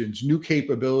applications, new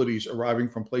capabilities arriving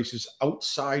from places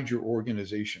outside your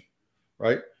organization,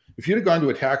 right? If you'd have gone to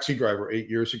a taxi driver 8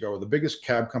 years ago, or the biggest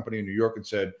cab company in New York, and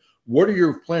said, what are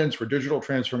your plans for digital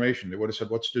transformation? They would have said,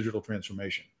 what's digital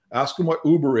transformation? Ask them what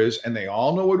Uber is, and they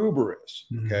all know what Uber is,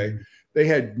 okay? They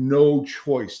had no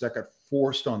choice. That got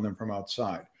forced on them from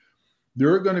outside.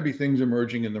 There are going to be things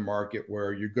emerging in the market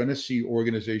where you're going to see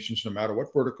organizations, no matter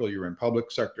what vertical you're in,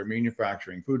 public sector,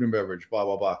 manufacturing, food and beverage, blah,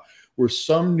 blah, blah, where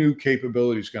some new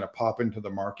capability is going to pop into the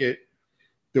market.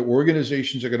 The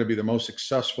organizations are going to be the most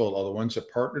successful are the ones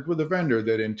that partnered with a vendor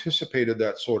that anticipated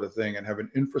that sort of thing and have an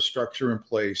infrastructure in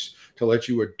place to let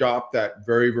you adopt that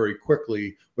very, very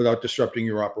quickly without disrupting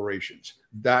your operations.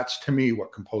 That's, to me,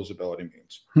 what composability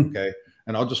means, okay?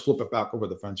 And I'll just flip it back over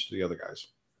the fence to the other guys.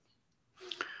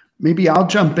 Maybe I'll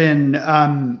jump in.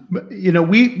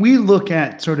 We look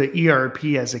at sort of ERP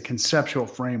as a conceptual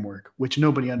framework, which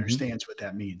nobody understands what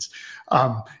that means,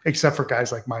 except for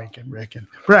guys like Mike and Rick and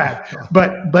Brad.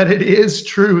 But it is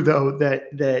true, though,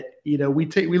 that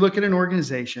we look at an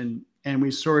organization and we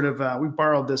sort of we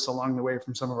borrowed this along the way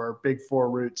from some of our big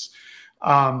four roots,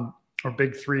 or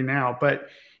big three now, but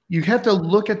you have to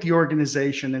look at the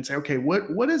organization and say, okay, what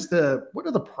are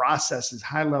the processes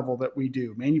high level that we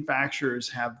do? Manufacturers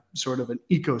have sort of an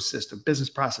ecosystem, business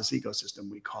process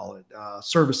ecosystem, we call it,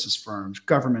 services firms,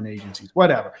 government agencies,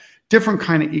 whatever, different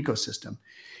kind of ecosystem.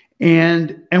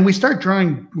 And we start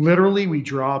drawing, literally we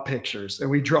draw pictures and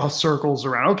we draw circles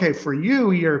around, okay, for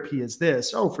you, ERP is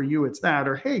this. Oh, for you, it's that.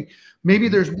 Or, hey, maybe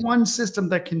there's one system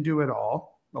that can do it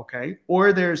all. Okay.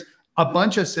 Or there's a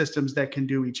bunch of systems that can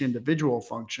do each individual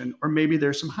function, or maybe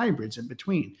there's some hybrids in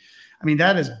between. I mean,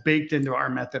 that is baked into our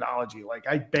methodology. Like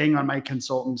I bang on my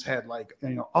consultant's head, like,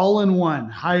 all in one,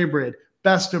 hybrid,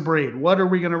 best of breed. What are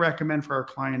we going to recommend for our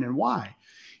client and why?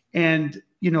 And,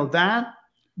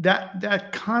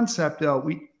 that concept, though,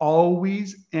 we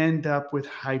always end up with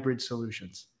hybrid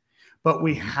solutions, but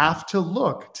we have to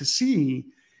look to see.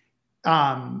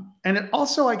 And it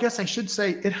also, I guess I should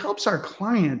say, it helps our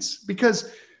clients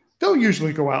because they'll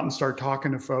usually go out and start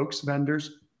talking to folks,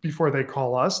 vendors, before they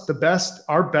call us.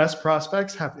 Our best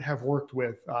prospects have worked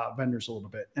with vendors a little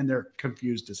bit, and they're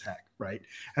confused as heck, right?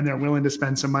 And they're willing to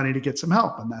spend some money to get some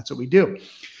help, and that's what we do.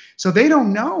 So they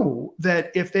don't know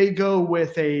that if they go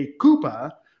with a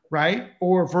Coupa, right,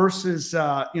 or versus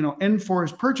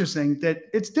Infor's purchasing, that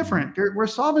it's different. We're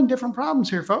solving different problems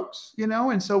here, folks.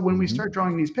 And so when we start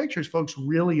drawing these pictures, folks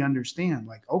really understand,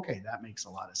 like, okay, that makes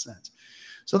a lot of sense.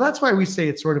 So that's why we say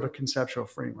it's sort of a conceptual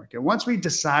framework. And once we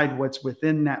decide what's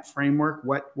within that framework,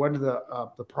 what are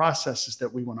the processes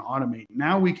that we want to automate,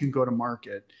 now we can go to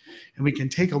market and we can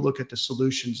take a look at the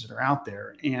solutions that are out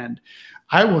there. And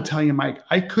I will tell you, Mike,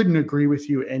 I couldn't agree with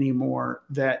you anymore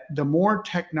that the more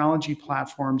technology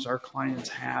platforms our clients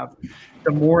have,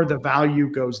 the more the value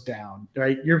goes down,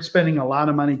 right? You're spending a lot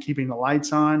of money keeping the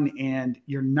lights on, and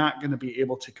you're not going to be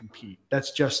able to compete.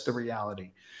 That's just the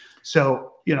reality.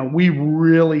 So, we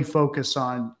really focus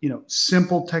on,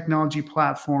 simple technology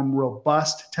platform,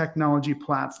 robust technology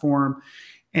platform,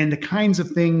 and the kinds of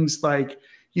things like,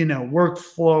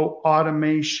 workflow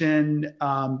automation,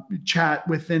 chat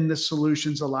within the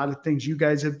solutions, a lot of things you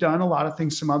guys have done, a lot of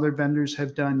things some other vendors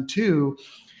have done too.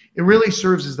 It really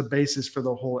serves as the basis for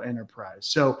the whole enterprise.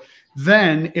 So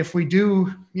then if we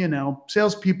do,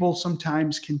 salespeople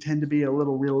sometimes can tend to be a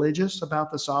little religious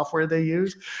about the software they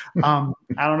use. I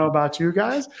don't know about you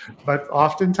guys, but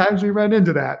oftentimes we run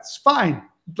into that. It's fine.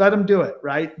 Let them do it,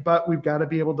 right? But we've got to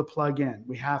be able to plug in.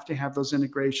 We have to have those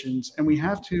integrations, and we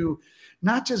have to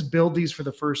not just build these for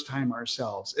the first time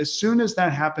ourselves. As soon as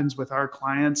that happens with our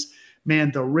clients,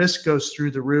 man, the risk goes through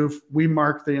the roof. We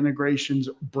mark the integrations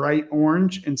bright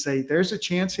orange and say, there's a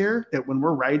chance here that when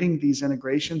we're writing these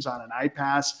integrations on an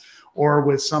iPaaS or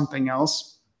with something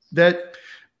else, that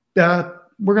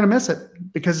we're going to miss it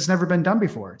because it's never been done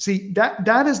before. See,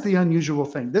 that is the unusual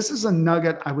thing. This is a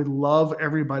nugget I would love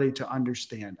everybody to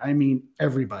understand. I mean,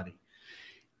 everybody.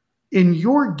 in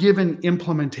your given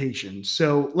implementation,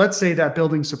 so let's say that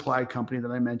building supply company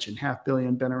that I mentioned, $500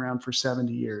 million, been around for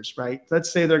 70 years, right?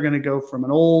 Let's say they're going to go from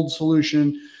an old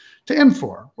solution to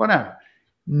Infor, whatever.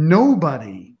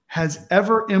 Nobody has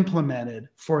ever implemented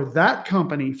for that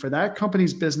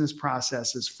company's business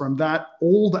processes, from that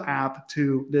old app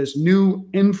to this new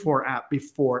Infor app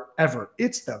before, ever.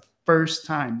 It's the first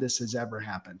time this has ever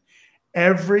happened.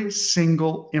 Every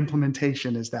single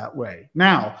implementation is that way.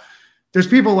 Now, there's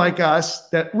people like us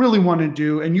that really want to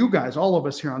do, and you guys, all of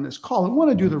us here on this call, and want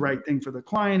to do the right thing for the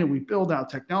client, and we build out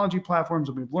technology platforms,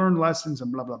 and we've learned lessons,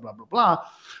 and blah, blah, blah, blah, blah.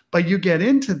 But you get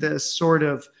into this sort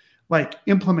of like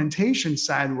implementation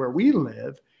side where we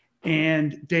live,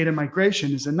 and data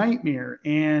migration is a nightmare.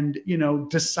 And,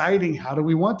 deciding how do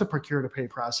we want the procure to pay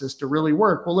process to really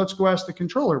work? Well, let's go ask the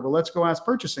controller. Well, let's go ask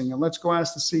purchasing, and let's go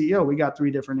ask the CEO. We got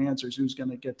 3 different answers. Who's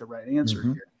going to get the right answer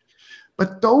here?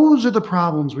 But those are the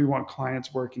problems we want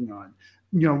clients working on.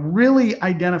 Really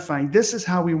identifying this is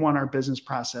how we want our business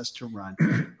process to run.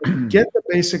 Get the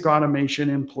basic automation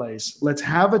in place. Let's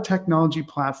have a technology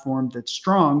platform that's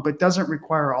strong, but doesn't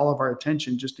require all of our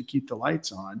attention just to keep the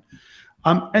lights on.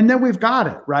 And then we've got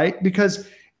it, right? Because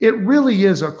it really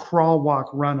is a crawl, walk,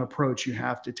 run approach you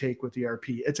have to take with ERP.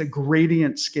 It's a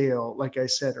gradient scale, like I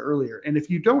said earlier. And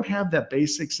if you don't have that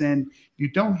basics in, you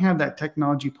don't have that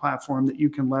technology platform that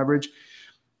you can leverage,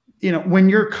 when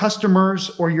your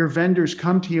customers or your vendors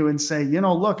come to you and say,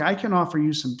 look, I can offer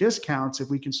you some discounts if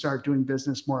we can start doing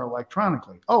business more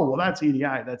electronically. Oh, well, that's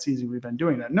EDI. That's easy. We've been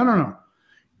doing that. No.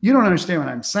 You don't understand what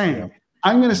I'm saying. Yeah.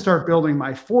 I'm going to start building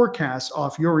my forecast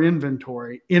off your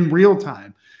inventory in real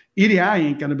time. EDI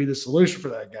ain't going to be the solution for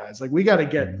that, guys. Like, we got to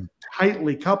get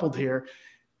tightly coupled here,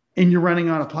 and you're running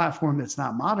on a platform that's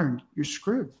not modern, you're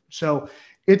screwed. So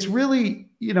it's really,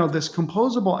 this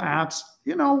composable apps,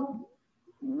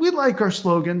 we like our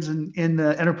slogans in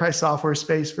the enterprise software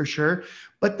space for sure,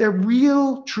 but the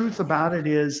real truth about it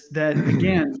is that,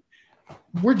 again,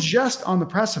 we're just on the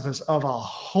precipice of a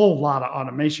whole lot of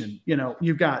automation.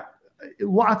 You've got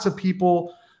lots of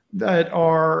people that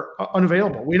are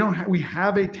unavailable. We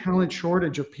have a talent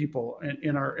shortage of people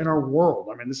in our world.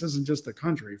 I mean, this isn't just the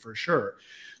country, for sure.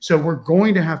 So we're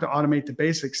going to have to automate the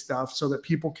basic stuff so that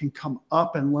people can come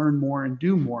up and learn more and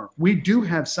do more. We do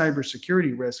have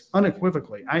cybersecurity risk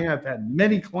unequivocally. I have had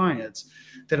many clients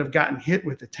that have gotten hit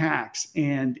with attacks,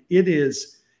 and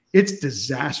it's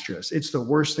disastrous. It's the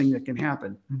worst thing that can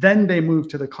happen. Then they move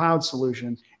to the cloud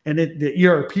solution, and the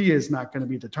ERP is not going to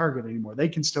be the target anymore. They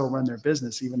can still run their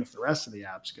business even if the rest of the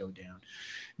apps go down.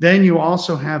 Then you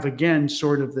also have, again,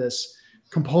 sort of this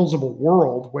composable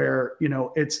world where,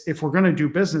 if we're going to do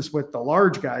business with the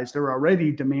large guys, they're already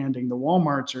demanding, the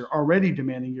Walmarts are already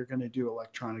demanding you're going to do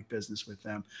electronic business with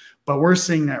them. But we're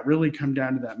seeing that really come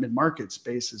down to that mid-market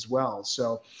space as well.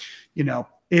 So,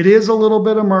 it is a little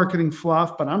bit of marketing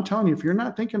fluff, but I'm telling you, if you're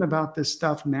not thinking about this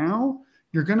stuff now,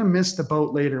 you're going to miss the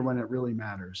boat later when it really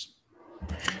matters.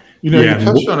 You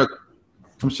touched on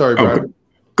I'm sorry, Brad.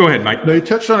 Go ahead, Mike. No, you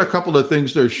touched on a couple of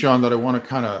things there, Sean, that I want to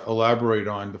kind of elaborate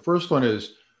on. The first one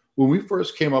is, when we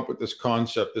first came up with this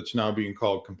concept that's now being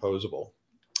called composable,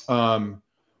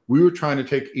 we were trying to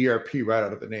take ERP right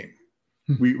out of the name.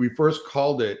 We first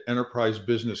called it Enterprise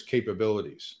Business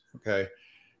Capabilities, okay?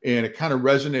 And it kind of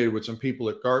resonated with some people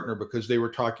at Gartner because they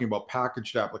were talking about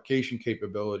packaged application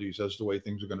capabilities as the way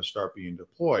things are going to start being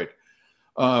deployed.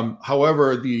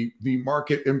 However, the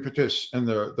market impetus and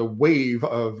the wave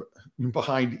of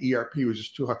behind ERP was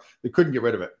just too high. They couldn't get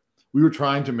rid of it. We were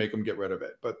trying to make them get rid of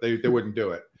it, but they wouldn't do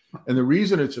it. And the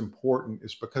reason it's important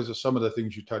is because of some of the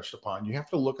things you touched upon. You have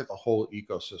to look at the whole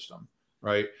ecosystem,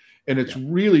 right? And it's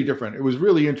really different. It was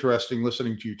really interesting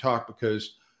listening to you talk,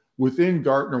 because within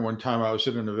Gartner one time I was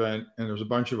at an event and there was a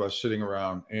bunch of us sitting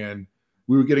around and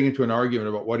we were getting into an argument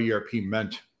about what ERP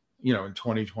meant, in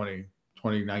 2020,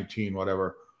 2019,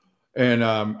 whatever. And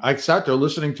I sat there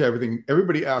listening to everything.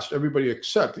 Everybody asked everybody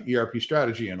except the ERP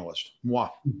strategy analyst. Moi.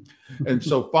 And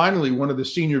so finally, one of the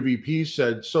senior VPs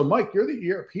said, "So Mike, you're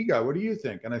the ERP guy. What do you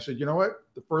think?" And I said, "You know what?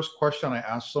 The first question I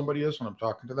ask somebody is, when I'm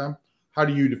talking to them, how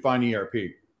do you define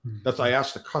ERP?" That's I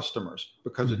ask the customers,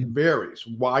 because it varies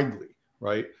widely,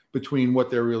 right, between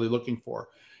what they're really looking for.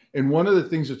 And one of the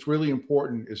things that's really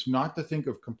important is not to think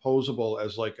of composable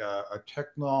as like a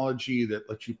technology that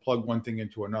lets you plug one thing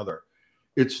into another.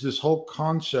 It's this whole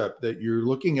concept that you're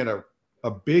looking at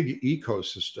a big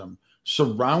ecosystem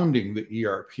surrounding the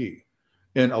ERP.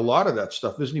 And a lot of that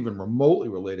stuff isn't even remotely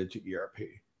related to ERP,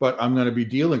 but I'm going to be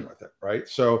dealing with it, right?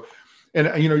 So,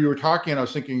 and you were talking and I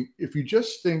was thinking, if you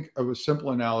just think of a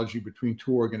simple analogy between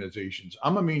two organizations,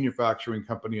 I'm a manufacturing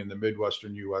company in the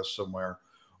Midwestern US somewhere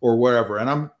or wherever, and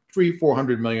I'm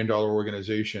 $300–400 million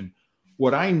organization.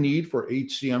 What I need for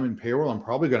HCM and payroll, I'm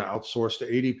probably going to outsource to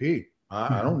ADP.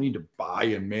 I don't need to buy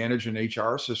and manage an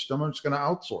HR system. I'm just going to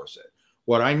outsource it.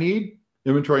 What I need,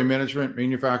 inventory management,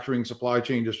 manufacturing, supply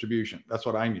chain, distribution. That's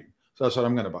what I need. So that's what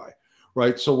I'm going to buy,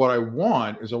 right? So what I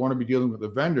want is I want to be dealing with a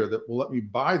vendor that will let me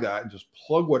buy that and just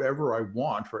plug whatever I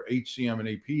want for HCM and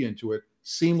AP into it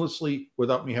seamlessly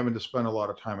without me having to spend a lot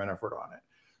of time and effort on it.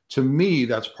 To me,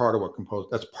 that's part of what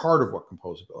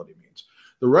composability means.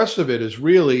 The rest of it is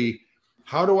really,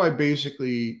 how do I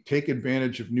basically take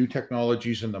advantage of new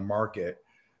technologies in the market?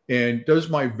 And does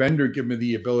my vendor give me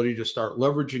the ability to start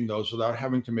leveraging those without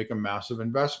having to make a massive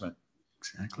investment?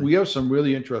 Exactly. We have some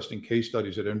really interesting case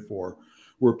studies at Infor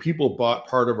where people bought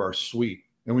part of our suite.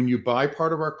 And when you buy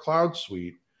part of our cloud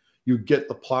suite, you get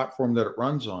the platform that it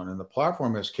runs on. And the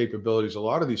platform has capabilities a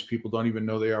lot of these people don't even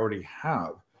know they already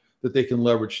have that they can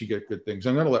leverage to get good things.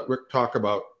 I'm going to let Rick talk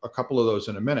about a couple of those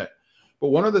in a minute. But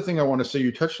one other thing I want to say,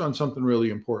 you touched on something really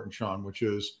important, Sean, which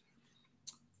is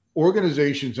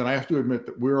organizations, and I have to admit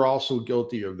that we're also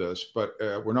guilty of this, but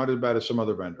we're not as bad as some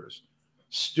other vendors.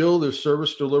 Still, their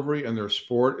service delivery and their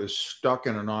support is stuck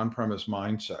in an on-premise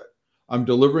mindset. I'm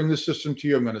delivering the system to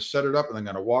you, I'm going to set it up, and I'm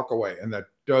going to walk away. And that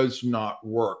does not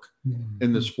work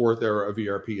in this fourth era of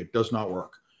ERP. It does not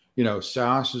work. You know,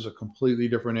 SaaS is a completely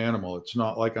different animal. It's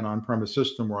not like an on-premise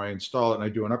system where I install it and I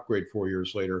do an upgrade 4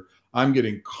 years later. I'm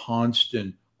getting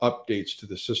constant updates to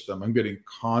the system. I'm getting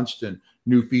constant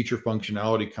new feature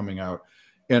functionality coming out.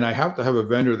 And I have to have a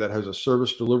vendor that has a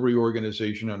service delivery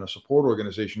organization and a support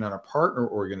organization and a partner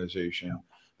organization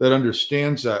that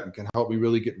understands that and can help me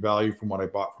really get value from what I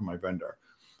bought from my vendor.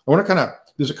 I want to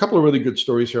there's a couple of really good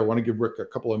stories here. I want to give Rick a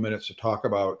couple of minutes to talk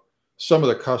about some of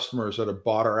the customers that have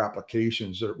bought our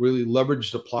applications that really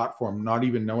leveraged the platform, not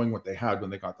even knowing what they had when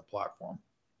they got the platform.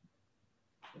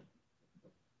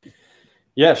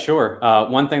 Yeah, sure.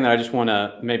 One thing that I just want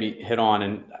to maybe hit on,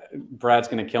 and Brad's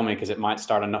going to kill me because it might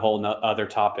start on a whole other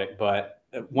topic, but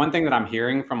one thing that I'm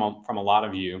hearing from a lot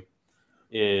of you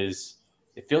is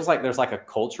it feels like there's like a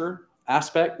culture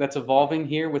aspect that's evolving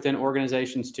here within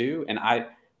organizations too. And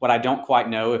what I don't quite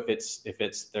know if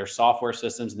it's their software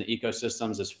systems and the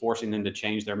ecosystems is forcing them to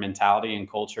change their mentality and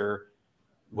culture,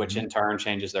 which in turn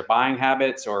changes their buying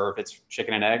habits, or if it's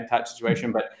chicken and egg type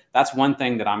situation. But that's one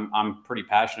thing that I'm pretty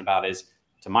passionate about is,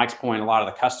 to Mike's point, a lot of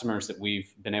the customers that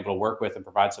we've been able to work with and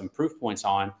provide some proof points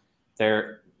on,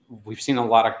 we've seen a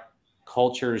lot of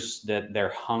cultures that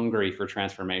they're hungry for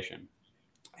transformation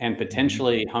and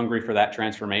potentially hungry for that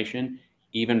transformation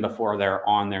even before they're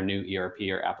on their new ERP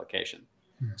or application.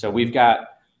 So we've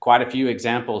got quite a few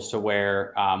examples to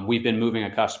where we've been moving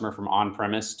a customer from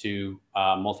on-premise to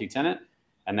multi-tenant.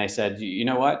 And they said, you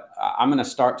know what, I'm going to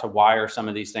start to wire some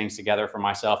of these things together for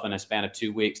myself. In a span of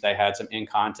 2 weeks, they had some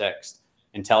in-context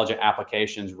intelligent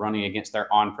applications running against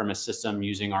their on-premise system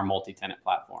using our multi-tenant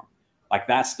platform. Like,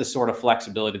 that's the sort of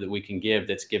flexibility that we can give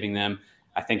that's giving them,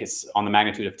 I think it's on the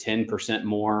magnitude of 10%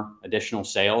 more additional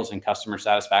sales and customer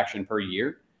satisfaction per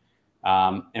year.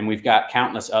 And we've got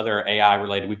countless other AI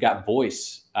related, we've got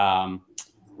voice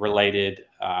related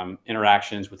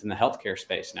interactions within the healthcare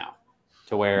space now,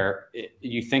 to where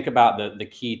you think about the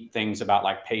key things about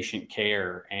like patient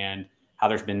care and how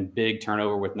there's been big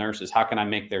turnover with nurses. How can I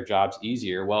make their jobs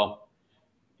easier? Well,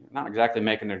 you're not exactly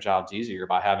making their jobs easier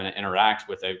by having to interact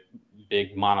with a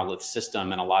big monolith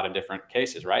system in a lot of different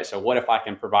cases, right? So what if I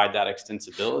can provide that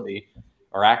extensibility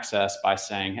or access by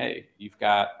saying, hey, you've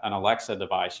got an Alexa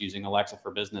device using Alexa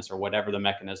for Business or whatever the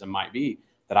mechanism might be,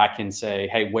 that I can say,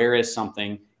 hey, where is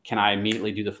something? Can I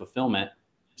immediately do the fulfillment?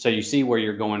 So you see where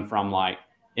you're going from like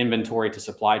inventory to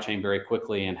supply chain very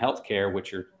quickly in healthcare,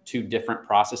 which are two different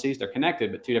processes. They're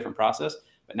connected, but two different processes.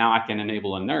 But now I can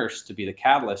enable a nurse to be the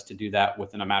catalyst to do that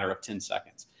within a matter of 10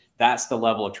 seconds. That's the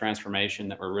level of transformation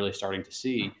that we're really starting to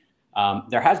see.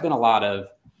 There has been a lot of,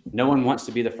 no one wants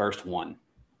to be the first one.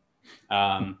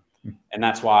 And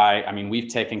that's why, I mean, we've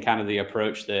taken kind of the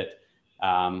approach that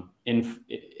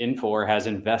Infor has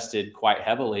invested quite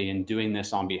heavily in doing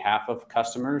this on behalf of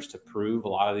customers to prove a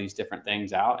lot of these different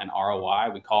things out and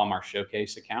ROI. We call them our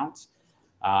showcase accounts.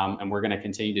 And we're going to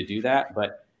continue to do that.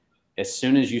 But as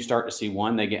soon as you start to see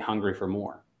one, they get hungry for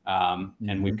more.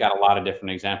 And we've got a lot of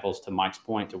different examples, to Mike's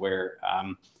point, to where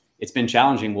it's been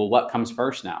challenging. Well, what comes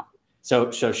first now?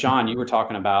 So Sean, you were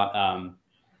talking about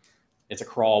it's a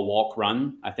crawl, walk,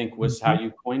 run, I think was how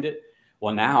you coined it.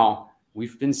 Well, now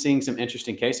we've been seeing some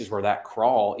interesting cases where that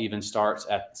crawl even starts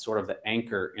at sort of the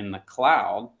anchor in the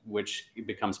cloud, which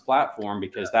becomes platform,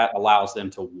 because that allows them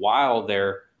to, while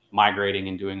they're migrating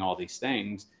and doing all these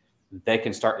things, they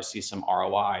can start to see some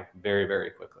ROI very,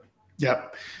 very quickly.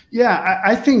 Yep. Yeah,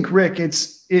 I think, Rick,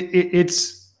 it's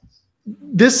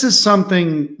this is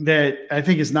something that I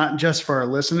think is not just for our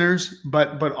listeners,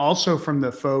 but also from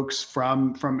the folks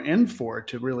from Infor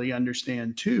to really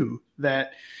understand too,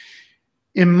 that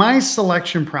in my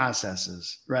selection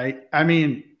processes, right? I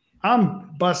mean,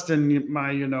 I'm busting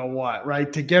my, you know what,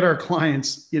 right? To get our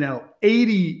clients,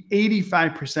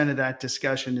 85% of that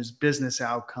discussion is business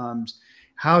outcomes.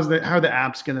 How the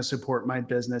app's going to support my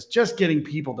business? Just getting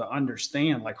people to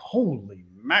understand, like, holy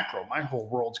macro, my whole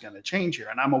world's going to change here.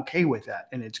 And I'm okay with that.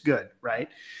 And it's good, right?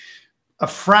 A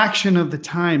fraction of the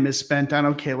time is spent on,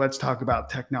 okay, let's talk about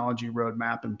technology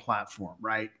roadmap and platform,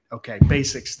 right? Okay,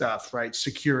 basic stuff, right?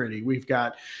 Security. We've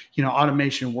got,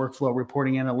 automation, workflow,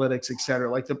 reporting, analytics, et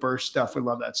cetera, like the burst stuff. We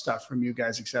love that stuff from you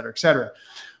guys, et cetera, et cetera.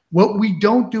 What we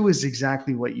don't do is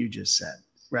exactly what you just said,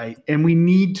 right? And we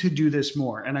need to do this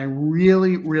more. And I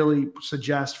really, really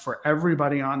suggest for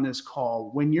everybody on this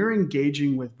call, when you're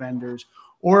engaging with vendors,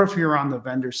 or if you're on the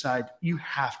vendor side, you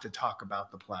have to talk about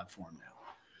the platform now,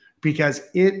 because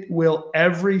it will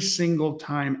every single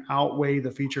time outweigh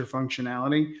the feature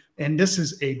functionality. And this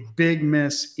is a big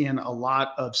miss in a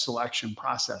lot of selection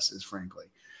processes, frankly,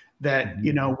 that,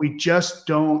 we just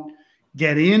don't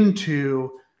get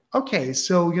into, okay,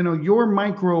 so, your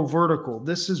micro vertical,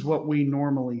 this is what we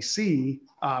normally see,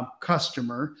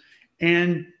 customer,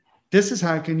 and this is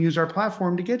how I can use our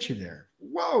platform to get you there.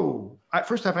 Whoa.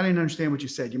 First off, I didn't understand what you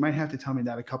said. You might have to tell me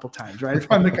that a couple times, right?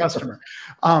 If I'm the customer.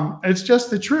 It's just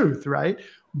the truth, right?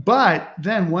 But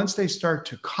then once they start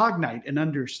to cognite and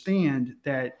understand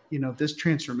that, this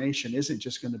transformation isn't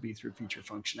just going to be through feature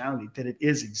functionality, that it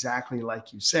is exactly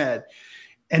like you said.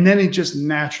 And then it just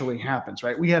naturally happens,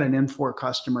 right? We had an Infor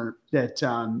customer that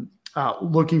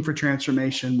looking for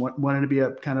transformation, wanted to be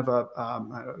a kind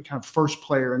of first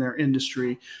player in their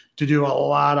industry, to do a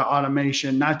lot of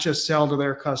automation, not just sell to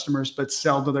their customers, but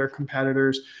sell to their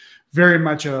competitors. Very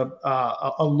much a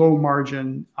low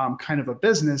margin kind of a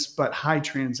business, but high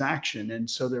transaction. And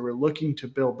so they were looking to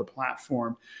build the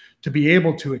platform to be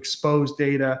able to expose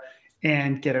data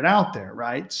and get it out there,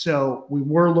 right? So we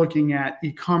were looking at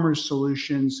e-commerce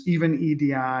solutions, even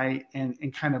EDI,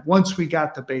 and kind of once we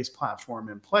got the base platform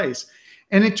in place,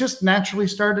 and it just naturally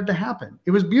started to happen.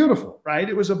 It was beautiful, right?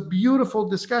 It was a beautiful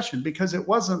discussion, because it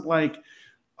wasn't like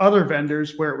other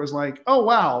vendors where it was like, oh,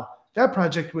 wow, that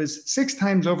project was 6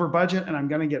 times over budget and I'm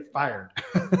going to get fired.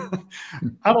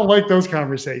 I don't like those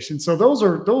conversations. So those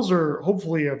are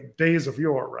hopefully days of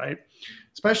yore, right?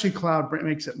 Especially cloud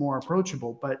makes it more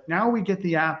approachable. But now we get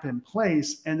the app in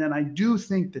place. And then I do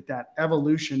think that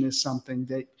evolution is something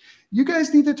that you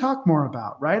guys need to talk more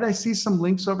about, right? I see some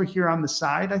links over here on the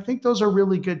side. I think those are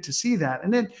really good to see that.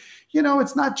 And then,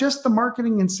 it's not just the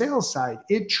marketing and sales side.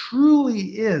 It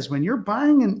truly is. When you're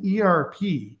buying an ERP,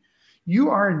 you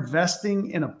are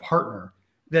investing in a partner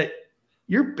that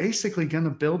you're basically going to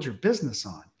build your business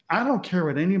on. I don't care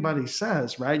what anybody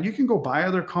says, right? You can go buy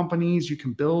other companies. You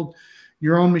can build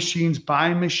your own machines,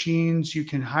 buy machines, you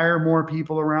can hire more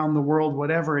people around the world,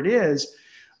 whatever it is.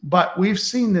 But we've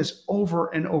seen this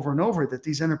over and over and over, that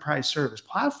these enterprise service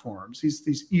platforms,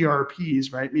 these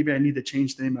ERPs, right? Maybe I need to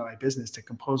change the name of my business to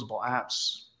Composable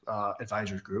Apps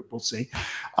Advisors Group. We'll see.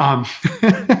 I'll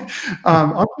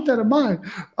keep that in mind.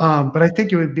 But I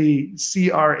think it would be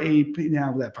CRAP.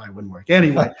 Now that probably wouldn't work.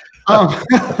 Anyway,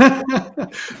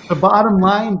 the bottom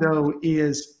line though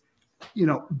is,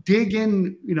 dig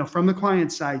in, from the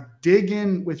client side, dig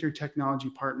in with your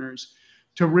technology partners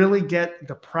to really get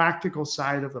the practical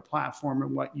side of the platform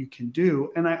and what you can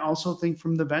do. And I also think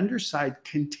from the vendor side,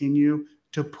 continue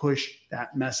to push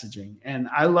that messaging. And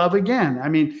I love, again, I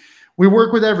mean, we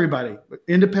work with everybody,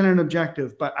 independent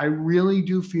objective, but I really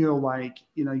do feel like,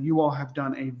 you all have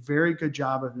done a very good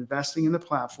job of investing in the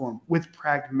platform with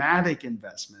pragmatic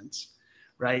investments,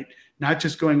 right? Not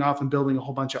just going off and building a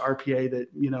whole bunch of RPA that,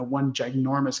 one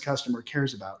ginormous customer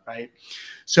cares about, right?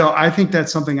 So I think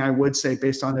that's something I would say,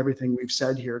 based on everything we've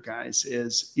said here, guys,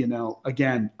 is,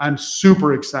 again, I'm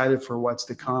super excited for what's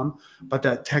to come, but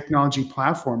that technology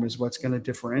platform is what's going to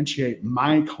differentiate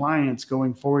my clients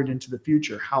going forward into the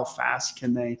future. How fast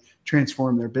can they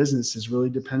transform their business is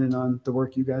really dependent on the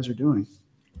work you guys are doing.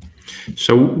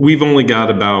 So we've only got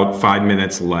about 5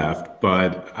 minutes left,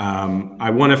 but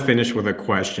I want to finish with a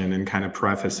question and kind of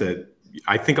preface it.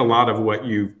 I think a lot of what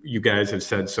you guys have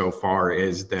said so far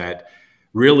is that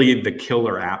really the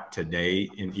killer app today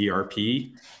in ERP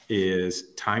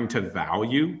is time to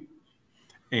value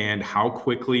and how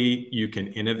quickly you can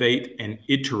innovate and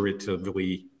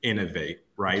iteratively innovate,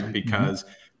 right? Because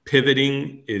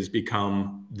pivoting is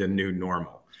become the new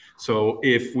normal. So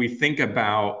if we think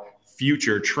about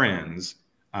future trends,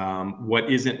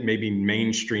 what isn't maybe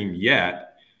mainstream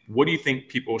yet, what do you think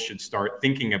people should start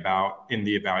thinking about in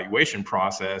the evaluation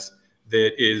process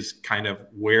that is kind of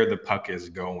where the puck is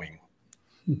going?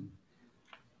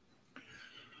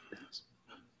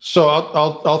 So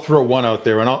I'll throw one out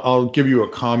there, and I'll give you a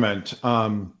comment.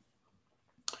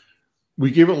 We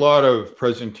give a lot of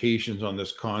presentations on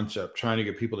this concept, trying to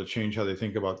get people to change how they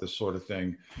think about this sort of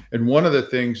thing. And one of the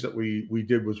things that we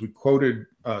did was we quoted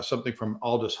something from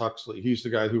Aldous Huxley. He's the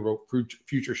guy who wrote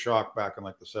Future Shock back in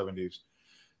like the 70s.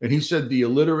 And he said, the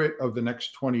illiterate of the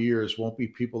next 20 years won't be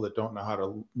people that don't know how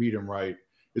to read and write.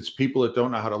 It's people that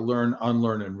don't know how to learn,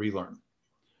 unlearn, and relearn.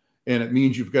 And it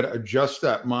means you've got to adjust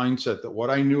that mindset that what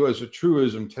I knew as a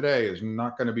truism today is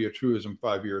not going to be a truism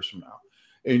 5 years from now.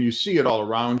 And you see it all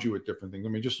around you with different things. I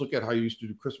mean, just look at how you used to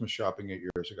do Christmas shopping 8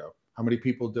 years ago. How many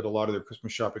people did a lot of their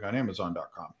Christmas shopping on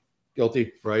Amazon.com?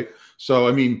 Guilty, right? So,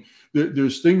 I mean,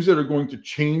 there's things that are going to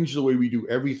change the way we do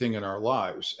everything in our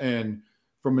lives. And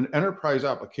from an enterprise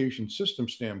application system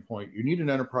standpoint, you need an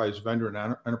enterprise vendor and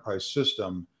an enterprise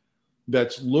system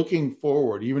that's looking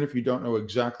forward, even if you don't know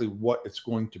exactly what it's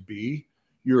going to be.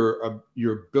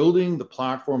 You're building the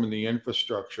platform and the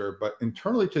infrastructure, but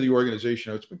internally to the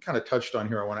organization, it's been kind of touched on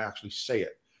here. I want to actually say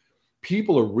it.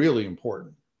 People are really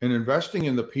important, and investing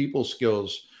in the people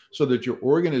skills so that your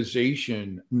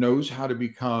organization knows how to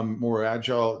become more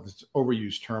agile. It's an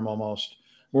overused term almost,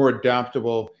 more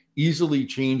adaptable, easily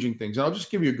changing things. And I'll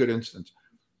just give you a good instance.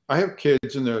 I have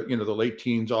kids in the the late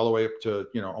teens all the way up to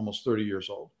almost 30 years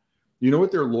old. You know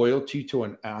what their loyalty to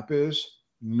an app is?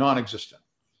 Non-existent.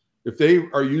 If they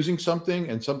are using something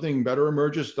and something better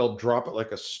emerges, they'll drop it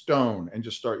like a stone and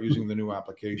just start using the new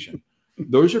application.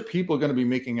 Those are people going to be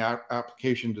making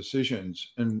application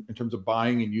decisions in terms of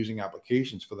buying and using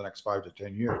applications for the next 5 to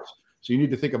 10 years. So you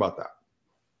need to think about that.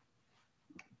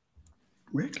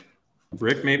 Rick,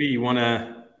 maybe you want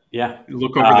to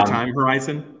look over the time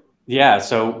horizon? Yeah.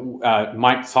 So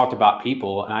Mike talked about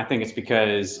people, and I think it's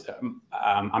because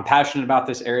I'm passionate about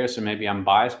this area. So maybe I'm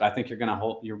biased, but I think you're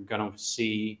going to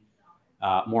see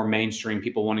more mainstream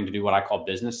people wanting to do what I call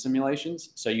business simulations.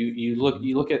 So you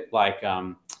look at like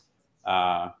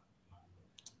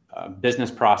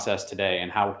business process today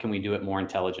and how can we do it more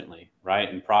intelligently, right?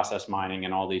 And process mining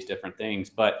and all these different things.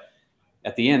 But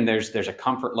at the end, there's a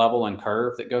comfort level and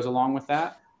curve that goes along with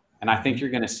that. And I think you're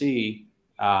going to see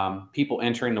people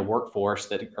entering the workforce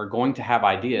that are going to have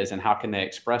ideas, and how can they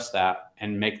express that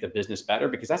and make the business better?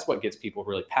 Because that's what gets people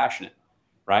really passionate,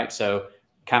 right? So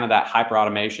kind of that hyper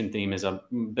automation theme is a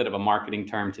bit of a marketing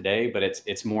term today, but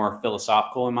it's more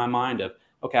philosophical in my mind of,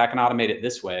 okay, I can automate it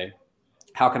this way.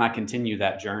 How can I continue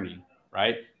that journey,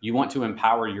 right? You want to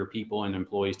empower your people and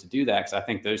employees to do that, because I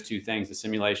think those two things, the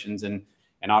simulations and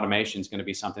automation, is going to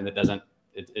be something that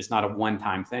it's not a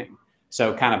one-time thing.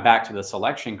 So kind of back to the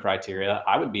selection criteria,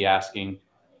 I would be asking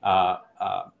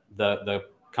the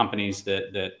companies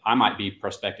that I might be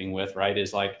prospecting with, right,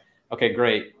 is like, okay,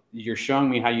 great. You're showing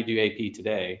me how you do AP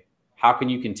today. How can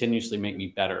you continuously make me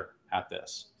better at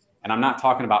this? And I'm not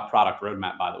talking about product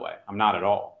roadmap, by the way. I'm not at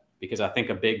all, because I think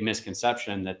a big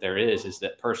misconception that there is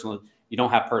that you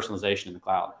don't have personalization in the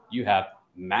cloud. You have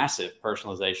massive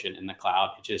personalization in the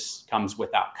cloud. It just comes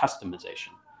without customization.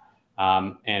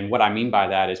 And what I mean by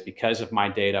that is, because of my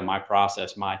data, my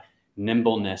process, my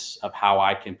nimbleness of how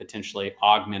I can potentially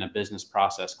augment a business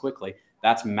process quickly,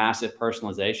 that's massive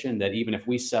personalization that even if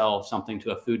we sell something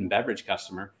to a food and beverage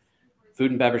customer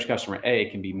A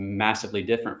can be massively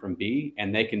different from B,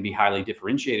 and they can be highly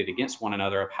differentiated against one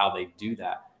another of how they do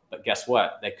that. But guess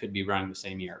what? They could be running the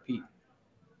same ERP.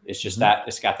 It's just that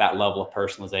it's got that level of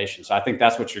personalization. So I think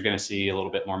that's what you're going to see a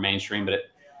little bit more mainstream, but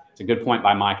it's a good point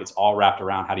by Mike. It's all wrapped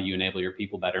around how do you enable your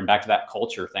people better? And back to that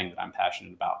culture thing that I'm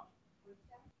passionate about.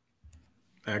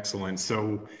 Excellent.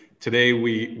 So today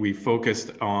we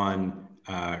focused on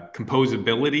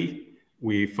composability.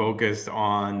 We focused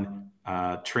on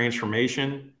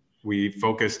transformation. We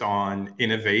focused on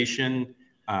innovation.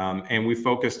 And we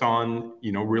focused on,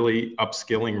 really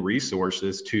upskilling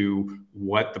resources to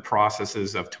what the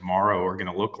processes of tomorrow are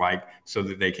going to look like so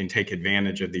that they can take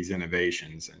advantage of these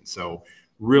innovations. And so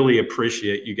really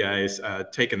appreciate you guys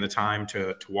taking the time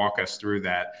to walk us through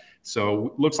that.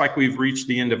 So looks like we've reached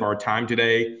the end of our time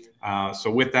today.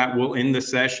 So with that, we'll end the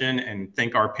session and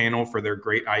thank our panel for their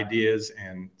great ideas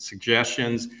and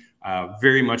suggestions.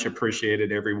 Very much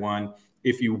appreciated, everyone.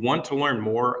 If you want to learn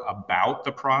more about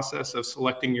the process of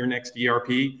selecting your next ERP,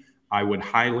 I would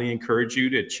highly encourage you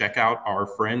to check out our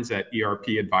friends at ERP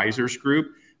Advisors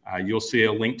Group. You'll see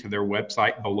a link to their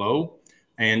website below.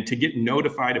 And to get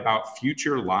notified about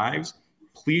future lives,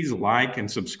 please like and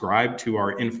subscribe to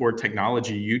our Infor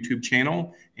Technology YouTube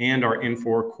channel and our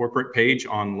Infor corporate page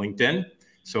on LinkedIn.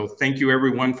 So thank you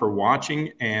everyone for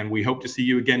watching, and we hope to see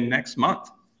you again next month.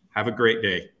 Have a great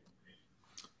day.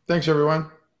 Thanks, everyone.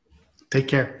 Take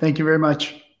care. Thank you very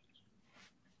much.